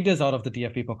kicked us out of the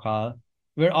DFB Pokal,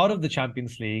 we're out of the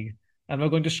Champions League, and we're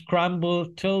going to scramble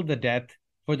till the death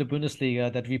for the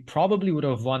Bundesliga that we probably would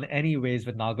have won anyways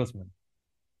with Nagelsmann.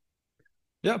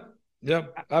 Yeah.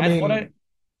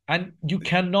 And you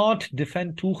cannot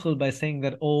defend Tuchel by saying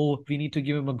that, we need to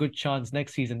give him a good chance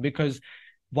next season, because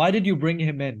why did you bring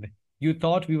him in? You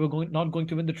thought we were not going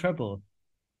to win the treble.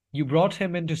 You brought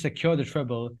him in to secure the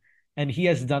treble, and he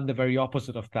has done the very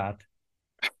opposite of that.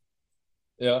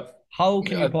 Yeah. How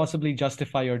can you possibly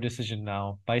justify your decision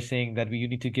now by saying that you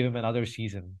need to give him another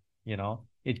season?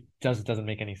 It just doesn't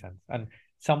make any sense. And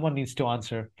someone needs to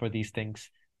answer for these things.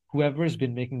 Whoever has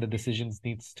been making the decisions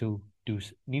needs to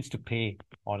pay,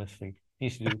 honestly.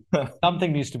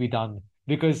 Something needs to be done.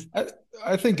 Because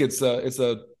I think it's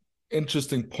a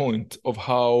interesting point of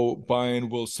how Bayern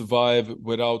will survive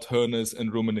without Hoeneß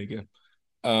and Rummenigge.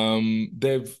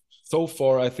 So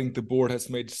far, I think the board has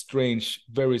made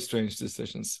very strange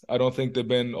decisions. I don't think they've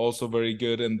been also very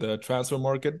good in the transfer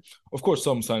market. Of course,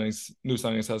 some new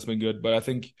signings has been good, but I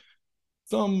think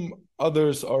some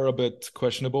others are a bit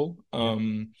questionable.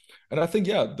 And I think,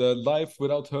 the life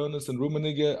without Hoeneß and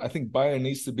Rummenigge, I think Bayern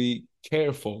needs to be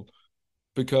careful,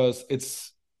 because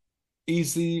it's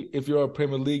easy if you're a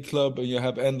Premier League club and you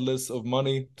have endless of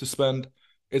money to spend.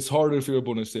 It's harder if you're a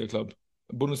Bundesliga club.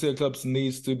 Bundesliga clubs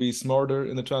needs to be smarter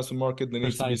in the transfer market. They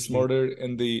need to be smarter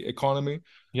in the economy.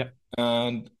 Yeah.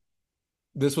 And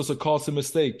this was a costly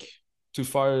mistake to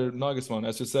fire Nagelsmann.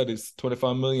 As you said, it's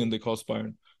 25 million they cost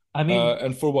Bayern. I mean,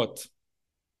 And for what?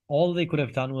 all they could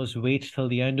have done was wait till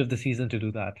the end of the season to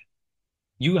do that.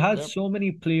 You had Yep. so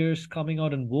many players coming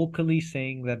out and vocally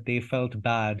saying that they felt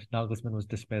bad Nagelsmann was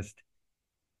dismissed.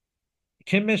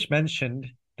 Kimmich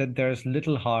mentioned that there's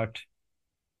little heart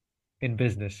in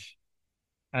business,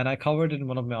 and I covered it in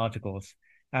one of my articles.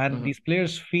 And Uh-huh. these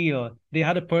players feel they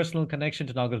had a personal connection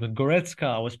to Nagelsmann.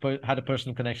 Goretzka had a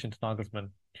personal connection to Nagelsmann.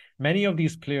 Many of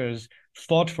these players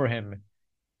fought for him,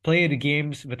 played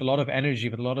games with a lot of energy,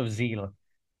 with a lot of zeal.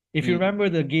 If you Mm. remember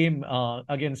the game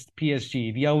against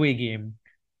PSG, the away game,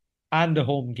 and the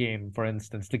home game, for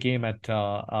instance, the game at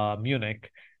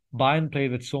Munich, Bayern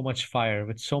played with so much fire,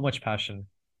 with so much passion.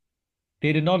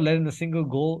 They did not let in a single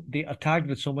goal. They attacked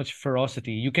with so much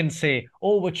ferocity. You can say,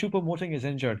 oh, but Choupo-Moting is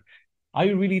injured. Are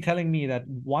you really telling me that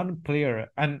one player,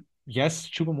 and yes,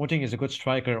 Choupo-Moting is a good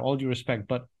striker, all due respect,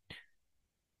 but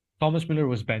Thomas Müller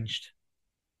was benched.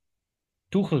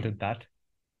 Tuchel did that.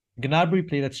 Gnabry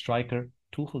played at striker.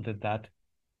 Tuchel did that.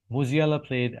 Musiala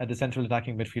played at the central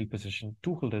attacking midfield position.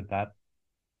 Tuchel did that.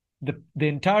 The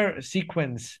entire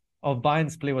sequence of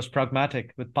Bayern's play was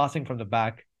pragmatic with passing from the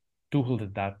back. Tuchel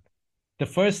did that. The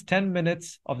first 10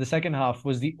 minutes of the second half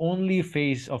was the only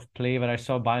phase of play where I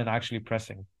saw Bayern actually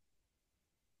pressing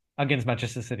against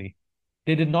Manchester City.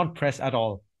 They did not press at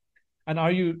all. And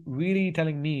are you really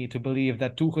telling me to believe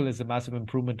that Tuchel is a massive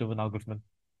improvement over Nagelsmann?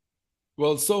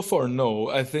 Well, so far, no.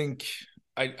 I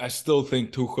still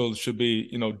think Tuchel should be,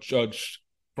 judged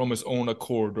from his own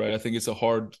accord, right? I think it's a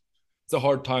hard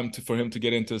time for him to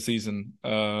get into the season.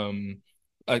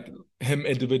 Like him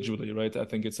individually, right? I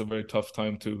think it's a very tough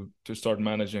time to start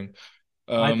managing.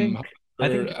 I think I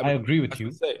think However, I I mean, agree with as we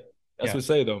you. say, as Yeah, we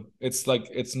say though, it's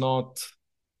not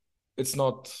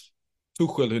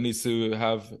Tuchel who needs to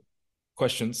have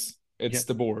questions. yeah, It's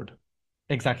the board.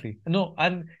 exactly. No,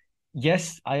 and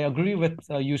yes, I agree with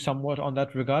you somewhat on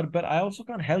that regard, but I also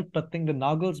can't help but think the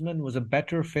Nagelsmann was a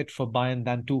better fit for Bayern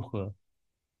than Tuchel.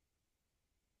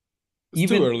 It's too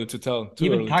Even early to tell. Too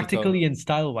even early to tell. tactically and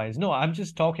style wise. No, I'm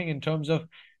just talking in terms of,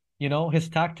 his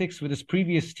tactics with his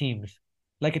previous teams,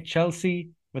 like at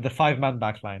Chelsea with the five-man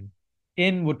backline.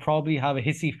 In would probably have a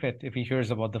hissy fit if he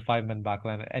hears about the five-man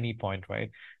backline at any point, right?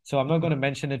 So I'm not going to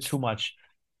mention it too much.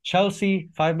 Chelsea,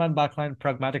 five-man backline,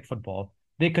 pragmatic football.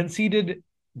 They conceded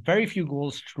very few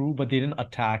goals, true, but they didn't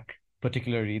attack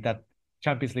particularly that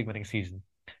Champions League winning season.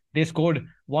 They scored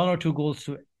one or two goals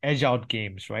to edge out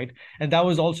games, right? And that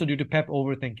was also due to Pep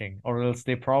overthinking, or else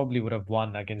they probably would have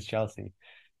won against Chelsea.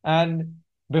 And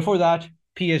before that,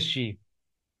 PSG.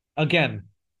 Again,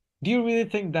 do you really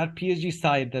think that PSG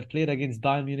side that played against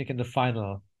Bayern Munich in the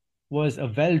final was a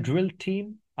well-drilled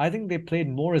team? I think they played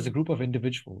more as a group of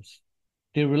individuals.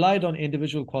 They relied on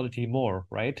individual quality more,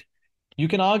 right? You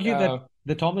can argue that Yeah.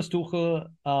 the Thomas Tuchel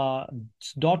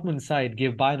Dortmund side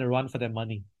gave Bayern a run for their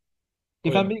money. Oh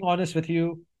If I'm yeah. being honest with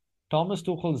you, Thomas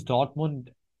Tuchel's Dortmund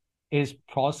is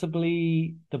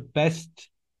possibly the best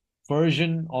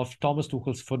version of Thomas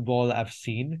Tuchel's football I've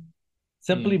seen,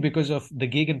 simply Mm. because of the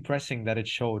gegenpressing that it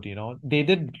showed. They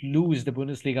did lose the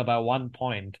Bundesliga by 1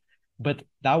 point, but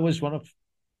that was one of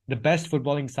the best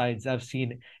footballing sides I've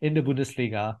seen in the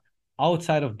Bundesliga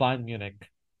outside of Bayern Munich,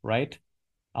 right?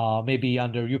 Maybe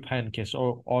under Jupp Heynckes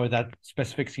or that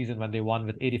specific season when they won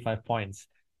with 85 points.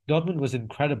 Dortmund was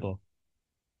incredible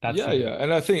that Yeah, season. yeah.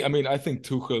 And I think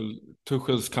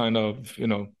Tuchel's kind of,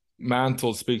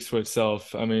 mantle speaks for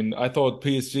itself. I mean, I thought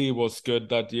PSG was good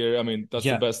that year. I mean, that's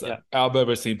the Yeah, best yeah, I've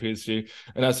ever seen PSG.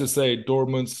 And as you say,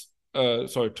 Tuchel's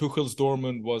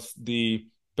Dortmund was the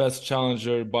best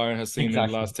challenger Bayern has seen in the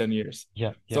exactly. last 10 years.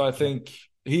 Yeah, So yeah, I yeah. think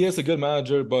he is a good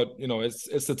manager, but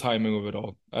it's the timing of it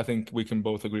all. I think we can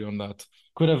both agree on that.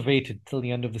 Could have waited till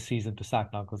the end of the season to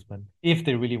sack Nagelsmann if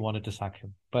they really wanted to sack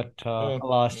him. But Yeah. Yeah.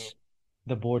 alas,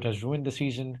 the board has ruined the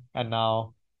season, and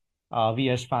now we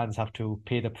as fans have to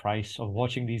pay the price of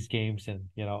watching these games and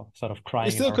sort of He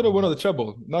crying in still our could have won home. the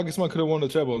treble. Nagelsmann could have won the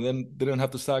treble, and then didn't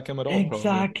have to sack him at all, probably.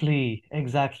 Exactly,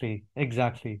 exactly,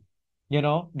 exactly.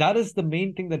 That is the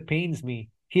main thing that pains me.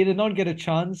 He did not get a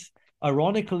chance,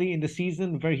 ironically, in the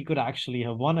season where he could actually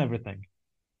have won everything.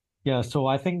 Yeah, so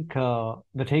I think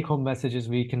the take-home message is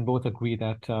we can both agree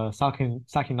that sacking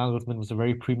Nagelsmann was a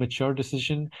very premature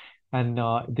decision, and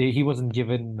he wasn't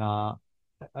given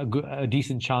a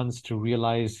decent chance to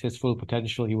realize his full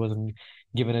potential. He wasn't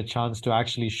given a chance to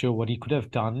actually show what he could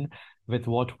have done with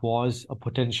what was a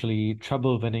potentially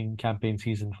treble-winning campaign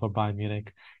season for Bayern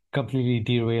Munich. Completely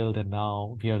derailed, and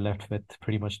now we are left with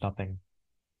pretty much nothing.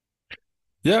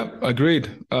 Yeah, agreed.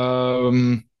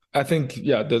 I think,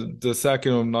 yeah, the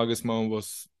sacking of Nagelsmann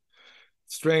was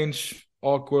strange.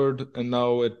 awkward, and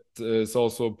now it is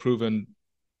also proven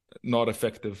not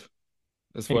effective.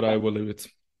 That's what I will leave it.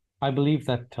 I believe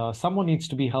that someone needs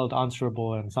to be held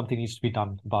answerable and something needs to be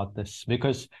done about this.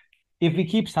 Because if we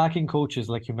keep sacking coaches,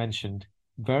 like you mentioned,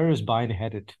 where is Bayern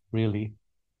headed, really?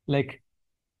 Like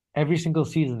every single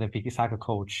season, if we sack a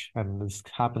coach, and this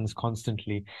happens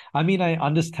constantly. I mean, I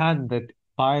understand that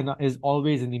Bayern is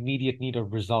always in immediate need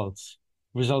of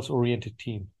results-oriented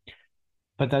team.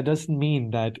 But that doesn't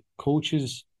mean that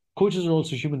coaches are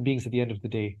also human beings at the end of the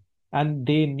day. And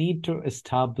they need to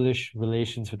establish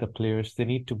relations with the players. They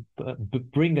need to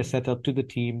bring a setup to the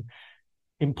team,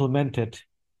 implement it,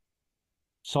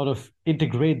 sort of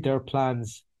integrate their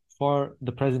plans for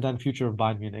the present and future of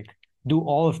Bayern Munich. Do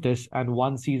all of this, and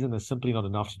one season is simply not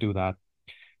enough to do that.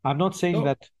 I'm not saying No,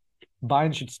 that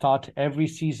Bayern should start every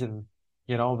season,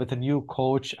 with a new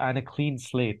coach and a clean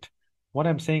slate. What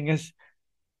I'm saying is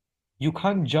you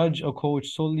can't judge a coach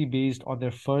solely based on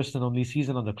their first and only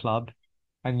season on the club,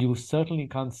 and you certainly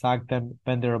can't sack them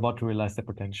when they're about to realize their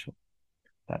potential.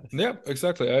 That is, yeah,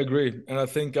 exactly. I agree. And I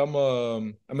think I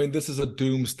mean, this is a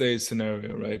doomsday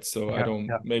scenario, right? So I yeah, don't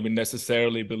yeah. maybe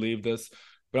necessarily believe this,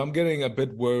 but I'm getting a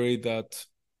bit worried that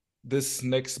this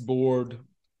next board,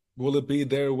 will it be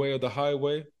their way or the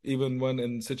highway? Even when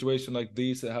in situation like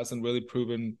these, it hasn't really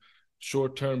proven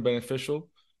short-term beneficial.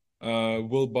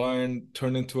 Will Bayern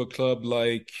turn into a club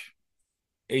like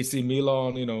AC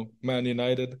Milan, Man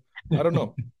United? I don't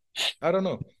know. I don't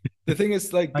know. The thing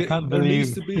is, like, I can't there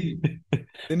needs believe.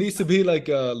 to be like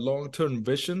a long-term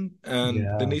vision, and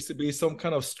there Yeah, needs to be some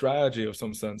kind of strategy of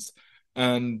some sense.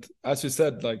 And as you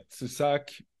said, like to sack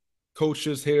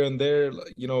coaches here and there,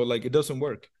 like it doesn't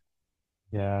work.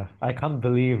 yeah. I can't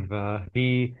believe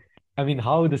I mean,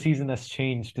 how the season has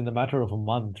changed in the matter of a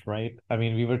month, right? I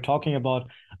mean, we were talking about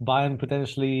Bayern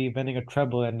potentially winning a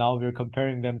treble, and now we're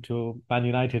comparing them to Man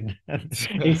United and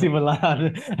AC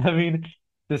Milan. I mean,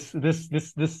 this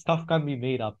stuff can't be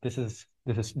made up. This is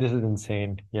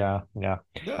insane. Yeah, yeah.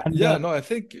 Yeah, And yeah, no, I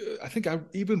think I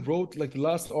even wrote like the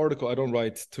last article. I don't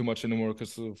write too much anymore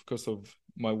because of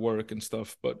my work and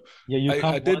stuff. But yeah, you I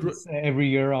come did, once every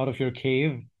year out of your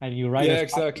cave and you write a yeah,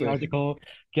 sparkly exactly. article,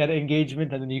 get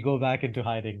engagement, and then you go back into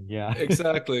hiding. Yeah.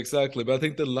 Exactly, exactly. But I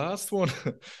think the last one,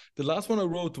 the last one I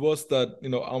wrote was that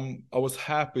I was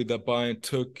happy that Bayern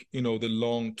took the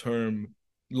long term,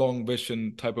 long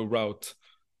vision type of route.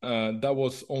 That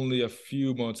was only a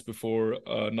few months before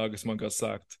Nagelsmann got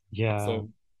sacked. Yeah, So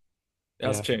it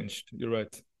has yeah. changed. You're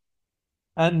right.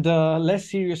 And less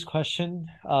serious question.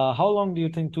 How long do you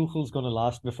think Tuchel's gonna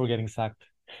last before getting sacked?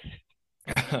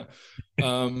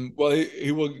 Well,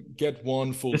 he will get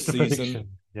one full Just a season. prediction.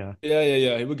 Yeah. Yeah, yeah,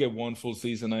 yeah. He will get one full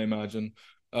season, I imagine.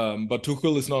 But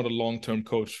Tuchel is not a long-term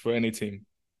coach for any team.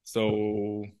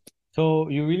 So So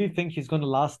you really think he's gonna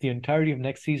last the entirety of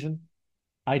next season?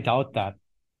 I doubt that.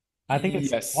 I think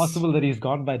it's yes, possible that he's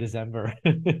gone by December,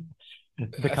 the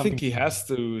I coming think he season. has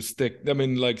to stick. I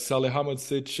mean, like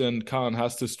Salihamidzic and Khan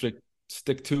has to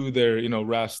stick to their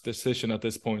rash decision at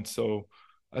this point. So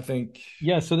I think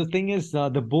Yeah, so the thing is,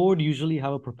 the board usually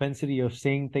have a propensity of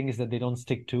saying things that they don't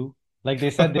stick to. Like they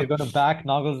said they're going to back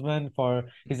Nagelsmann for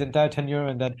his entire tenure,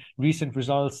 and that recent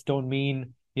results don't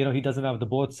mean, he doesn't have the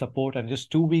board's support. And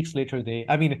just 2 weeks later,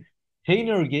 I mean,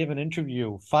 Hainer gave an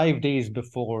interview 5 days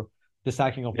before the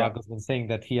sacking of yeah, Nagelsmann saying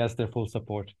that he has their full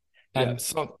support. yeah, And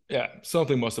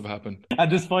something must have happened. at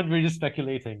this point, we're just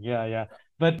speculating. Yeah, yeah.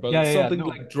 But yeah, But yeah, yeah. something No,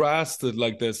 like drastic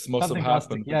like this must have something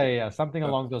drastic. happened. Yeah, yeah, yeah. Something Yeah.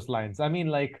 along those lines. I mean,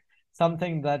 like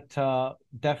something that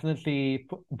definitely,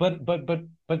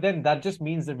 but then that just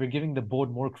means that we're giving the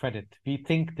board more credit. We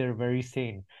think they're very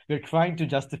sane. We're trying to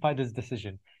justify this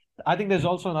decision. I think there's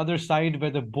also another side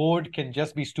where the board can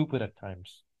just be stupid at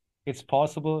times. It's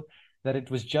possible that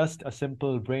it was just a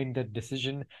simple brain dead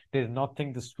decision. They did not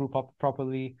think this through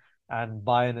properly, and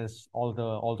Bayern is all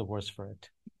the worse for it.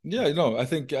 Yeah, no, I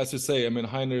think as you say, I mean,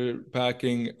 Heiner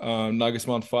packing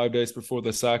Nagelsmann 5 days before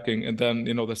the sacking, and then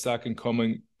the sacking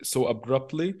coming so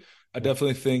abruptly. I Yeah.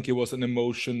 definitely think it was an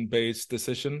emotion-based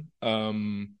decision,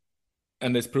 and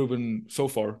it's proven so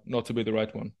far not to be the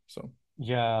right one. So,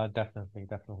 Yeah, definitely,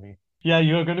 definitely. Yeah,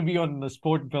 you're going to be on the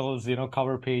Sport Bill's,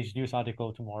 cover page news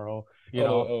article tomorrow.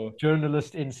 oh,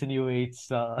 Journalist insinuates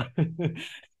a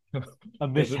oh,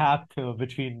 mishap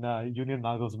between Union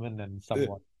Nagelsmann and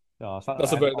someone. that's a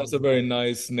And that's a very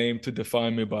nice name to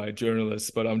define me by journalists,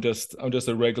 but I'm just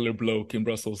a regular bloke in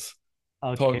Brussels.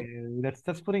 okay, Talk,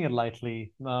 that's putting it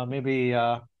lightly. Maybe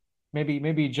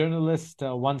journalist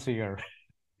once a year.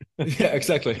 yeah,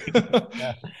 exactly.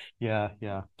 Yeah, yeah,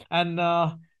 yeah. And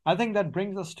I think that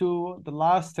brings us to the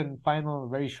last and final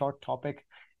very short topic,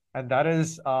 and that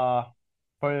is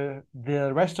For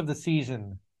the rest of the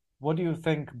season, what do you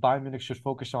think Bayern Munich should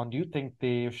focus on? Do you think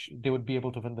they would be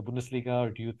able to win the Bundesliga, or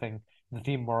do you think the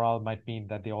team morale might mean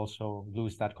that they also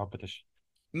lose that competition?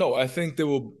 No, I think they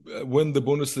will win the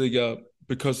Bundesliga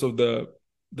because of the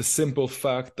simple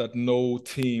fact that no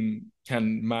team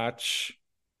can match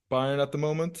Bayern at the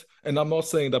moment. And I'm not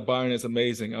saying that Bayern is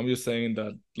amazing. I'm just saying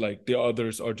that like the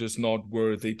others are just not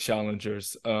worthy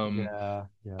challengers. Yeah,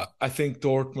 yeah. I think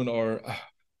Dortmund are.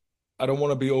 I don't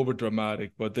want to be over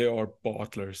dramatic, but they are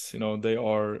bottlers. You know, they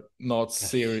are not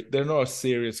Yes. serious. They're not a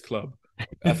serious club.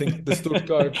 I think the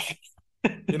Stuttgart,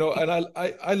 you know, and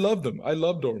I love them. I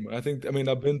love Dortmund. I mean,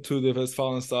 I've been to the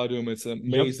Westfalen Stadium. It's Yep.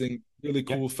 amazing, really Yep.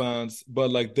 cool fans. But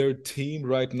like their team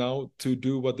right now to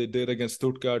do what they did against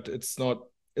Stuttgart, it's not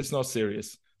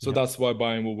serious. So Yep. that's why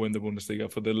Bayern will win the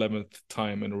Bundesliga for the 11th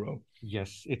time in a row.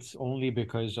 Yes, it's only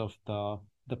because of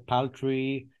the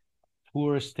paltry,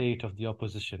 poor state of the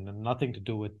opposition and nothing to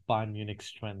do with Bayern Munich's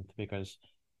strength. Because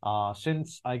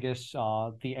since I guess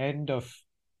the end of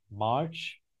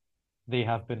March, they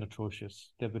have been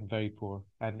atrocious. They've been very poor,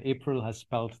 and April has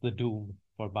spelled the doom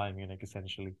for Bayern Munich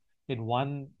essentially. In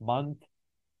 1 month,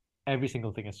 every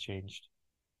single thing has changed,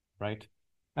 right?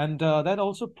 And that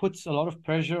also puts a lot of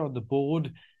pressure on the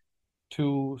board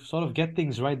to sort of get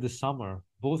things right this summer,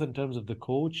 both in terms of the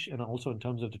coach and also in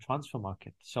terms of the transfer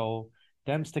market. So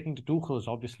them sticking to Tuchel is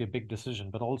obviously a big decision,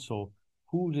 but also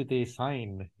who did they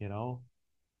sign?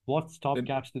 What They,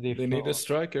 stopgaps did they they need a fill?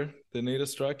 striker. They need a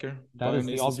striker. That Bayern is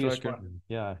the needs a obvious striker. one.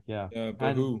 Yeah, yeah. Yeah, but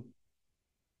And who?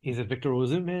 is it Victor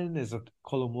Osimhen? Is it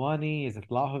Kolomwani? Is it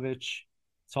Vlahovic?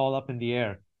 It's all up in the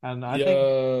air. And I think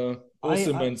Yeah, I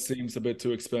Osimhen seems a bit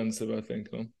too expensive, I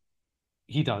think, no?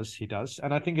 he does,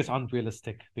 and I think it's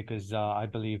unrealistic because I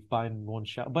believe Bayern won't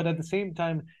show. But at the same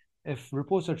time, if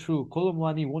reports are true,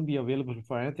 Kolomwani won't be available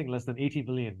for anything less than 80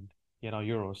 million,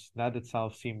 euros. That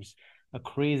itself seems a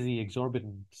crazy,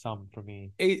 exorbitant sum for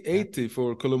me. And 80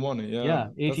 for Colomani. Yeah, yeah,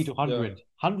 80 to that's yeah. 100.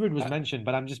 100 was I, mentioned,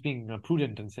 but I'm just being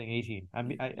prudent and saying 18. I'm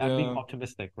being yeah,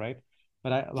 optimistic, right?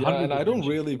 But 100 and was I don't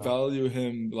mentioned, really so value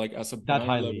him like as a that Bayern level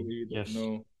highly. either. Yes,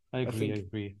 No, I I agree. I think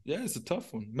agree. yeah, it's a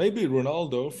tough one. Maybe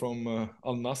Ronaldo from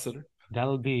Al Nassr.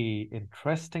 That'll be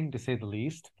interesting to say the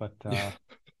least, but Yeah,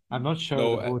 I'm not sure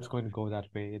no, the vote's going to go that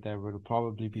way. There will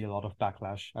probably be a lot of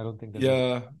backlash. I don't think there's a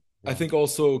yeah. I yeah. think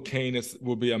also Kane is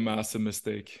will be a massive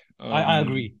mistake. I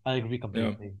agree. I agree Yeah,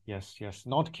 completely. Yes, yes.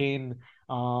 Not Kane.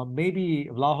 Maybe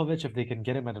Vlahovic if they can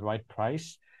get him at the right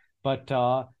price. But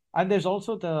and there's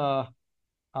also the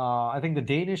I think the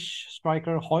Danish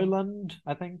striker Højlund.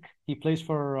 I think he plays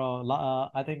for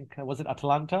I think was it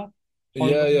Atalanta? yeah,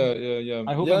 Højlund. yeah, yeah, yeah.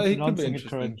 I hope I'm Yeah, he could be pronouncing it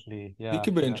interesting. correctly. He Yeah,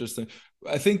 could be yeah. interesting.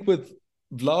 I think with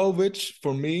Vlahovic,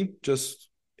 for me, just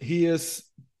he is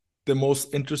the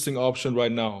most interesting option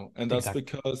right now, and that's Exactly.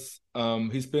 because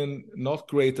he's been not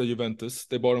great at Juventus.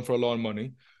 They bought him for a lot of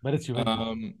money. But it's Juventus.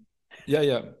 Um, yeah,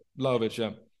 yeah, Vlahovic,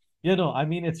 yeah. Yeah, no, I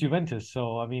mean it's Juventus,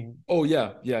 so I mean Oh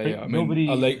yeah, yeah, yeah. I mean, nobody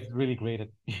is really great at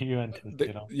Juventus.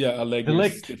 yeah, Allegri is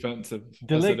Delict defensive as it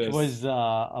Delict is. was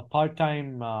a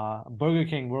part-time Burger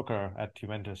King worker at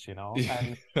Juventus,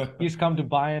 and Yeah. he's come to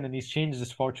Bayern and he's changed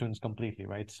his fortunes completely,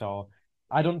 right? So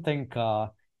I don't think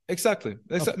Exactly.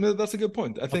 a, Exactly. That's a good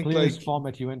point. I a think player's like form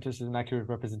at Juventus is an accurate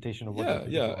representation of what they're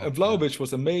yeah, yeah. capable of. And Yeah. Vlahovic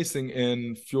was amazing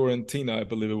in Fiorentina, I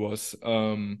believe it was.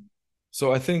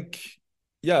 So I think,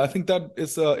 yeah, I think that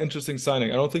is an interesting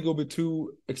signing. I don't think it'll be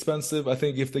too expensive. I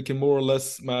think if they can more or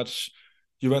less match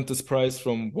Juventus price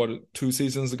from what 2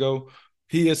 seasons ago,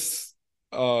 he is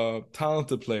a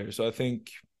talented player. So I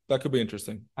think that could be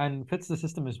interesting. And fits the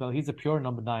system as well. He's a pure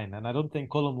number nine, and I don't think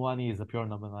Kolomwani is a pure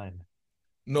number nine.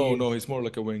 He No, no, is he's more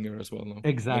like a winger as well. No, like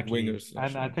exactly. wingers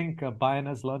And I actually. think Bayern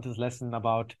has learned his lesson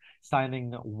about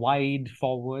signing wide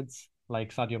forwards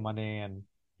like Sadio Mane and,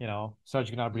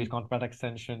 Serge Gnabry's Mhm. contract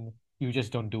extension. You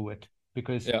just don't do it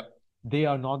because Yeah. they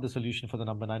are not the solution for the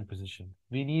number nine position.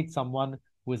 We need someone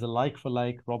who is a like for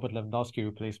like Robert Lewandowski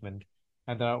replacement.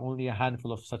 And there are only a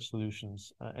handful of such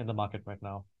solutions in the market right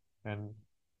now. And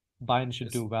Bayern should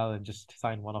Yes. do well and just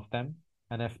sign one of them.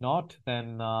 And if not,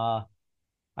 then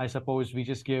I suppose we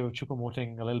just give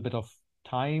Choupo-Moting a little bit of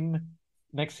time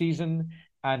next season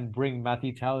and bring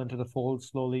Matty Tell into the fold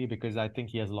slowly because I think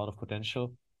he has a lot of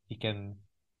potential. He can,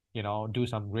 do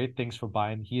some great things for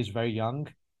Bayern. He is very young,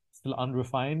 still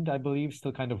unrefined, I believe,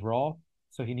 still kind of raw.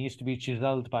 So he needs to be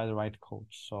chiseled by the right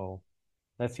coach. So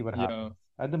let's see what Yeah. happens.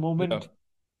 At the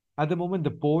Yeah. moment,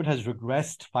 the board has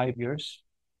regressed 5 years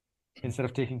instead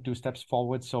of taking two steps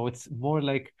forward. So it's more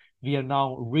like we are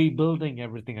now rebuilding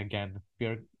everything again. We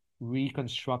are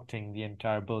reconstructing the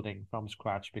entire building from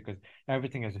scratch because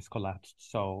everything has just collapsed.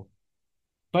 So,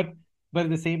 but but at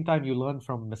the same time, you learn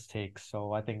from mistakes.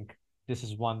 So I think this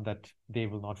is one that they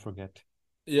will not forget.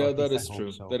 Or Yeah, at that least I is hope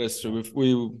true. so. That is Yeah. true. If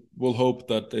we will hope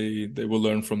that they will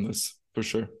learn from this for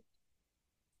sure.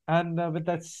 And with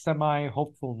that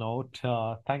semi-hopeful note,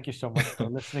 thank you so much for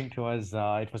listening to us.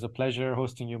 It was a pleasure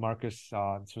hosting you, Marcus.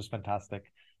 This was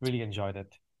fantastic. Really enjoyed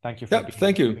it. Thank you for Yeah, being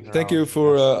sitting thank you around.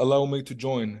 for Yes, allowing me to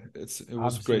join. It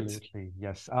was great. absolutely.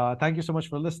 Yes. Thank you so much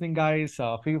for listening, guys.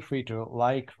 Feel free to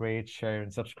like, rate, share,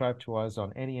 and subscribe to us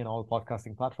on any and all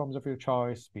podcasting platforms of your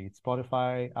choice, be it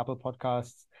Spotify, Apple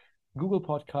Podcasts, Google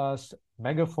Podcasts,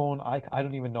 Megaphone. I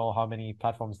don't even know how many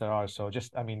platforms there are. So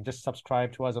just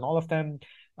subscribe to us on all of them.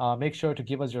 Make sure to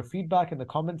give us your feedback in the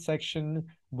comment section,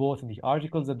 both in the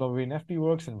articles at Bavarian FP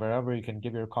Works and wherever you can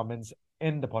give your comments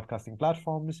in the podcasting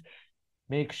platforms.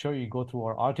 Make sure you go through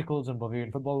our articles on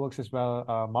Bavarian Football Works as well.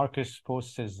 Marcus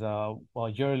posts his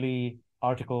yearly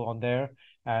article on there,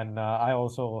 and I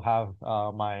also have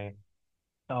my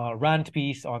rant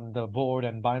piece on the board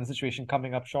and Bayern situation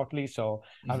coming up shortly. So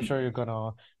I'm sure you're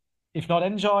gonna, if not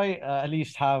enjoy, at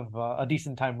least have a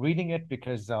decent time reading it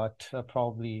because it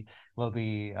probably will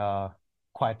be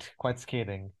quite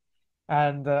scathing.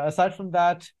 And aside from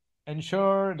that,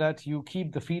 ensure that you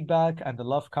keep the feedback and the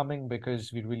love coming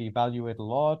because we really value it a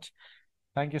lot.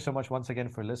 Thank you so much once again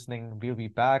for listening. We'll be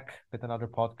back with another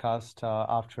podcast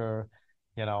after,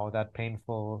 that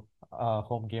painful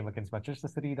home game against Manchester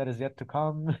City that is yet to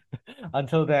come.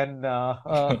 Until then,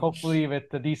 hopefully with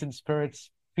the decent spirits,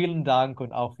 vielen Dank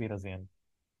und auf Wiedersehen.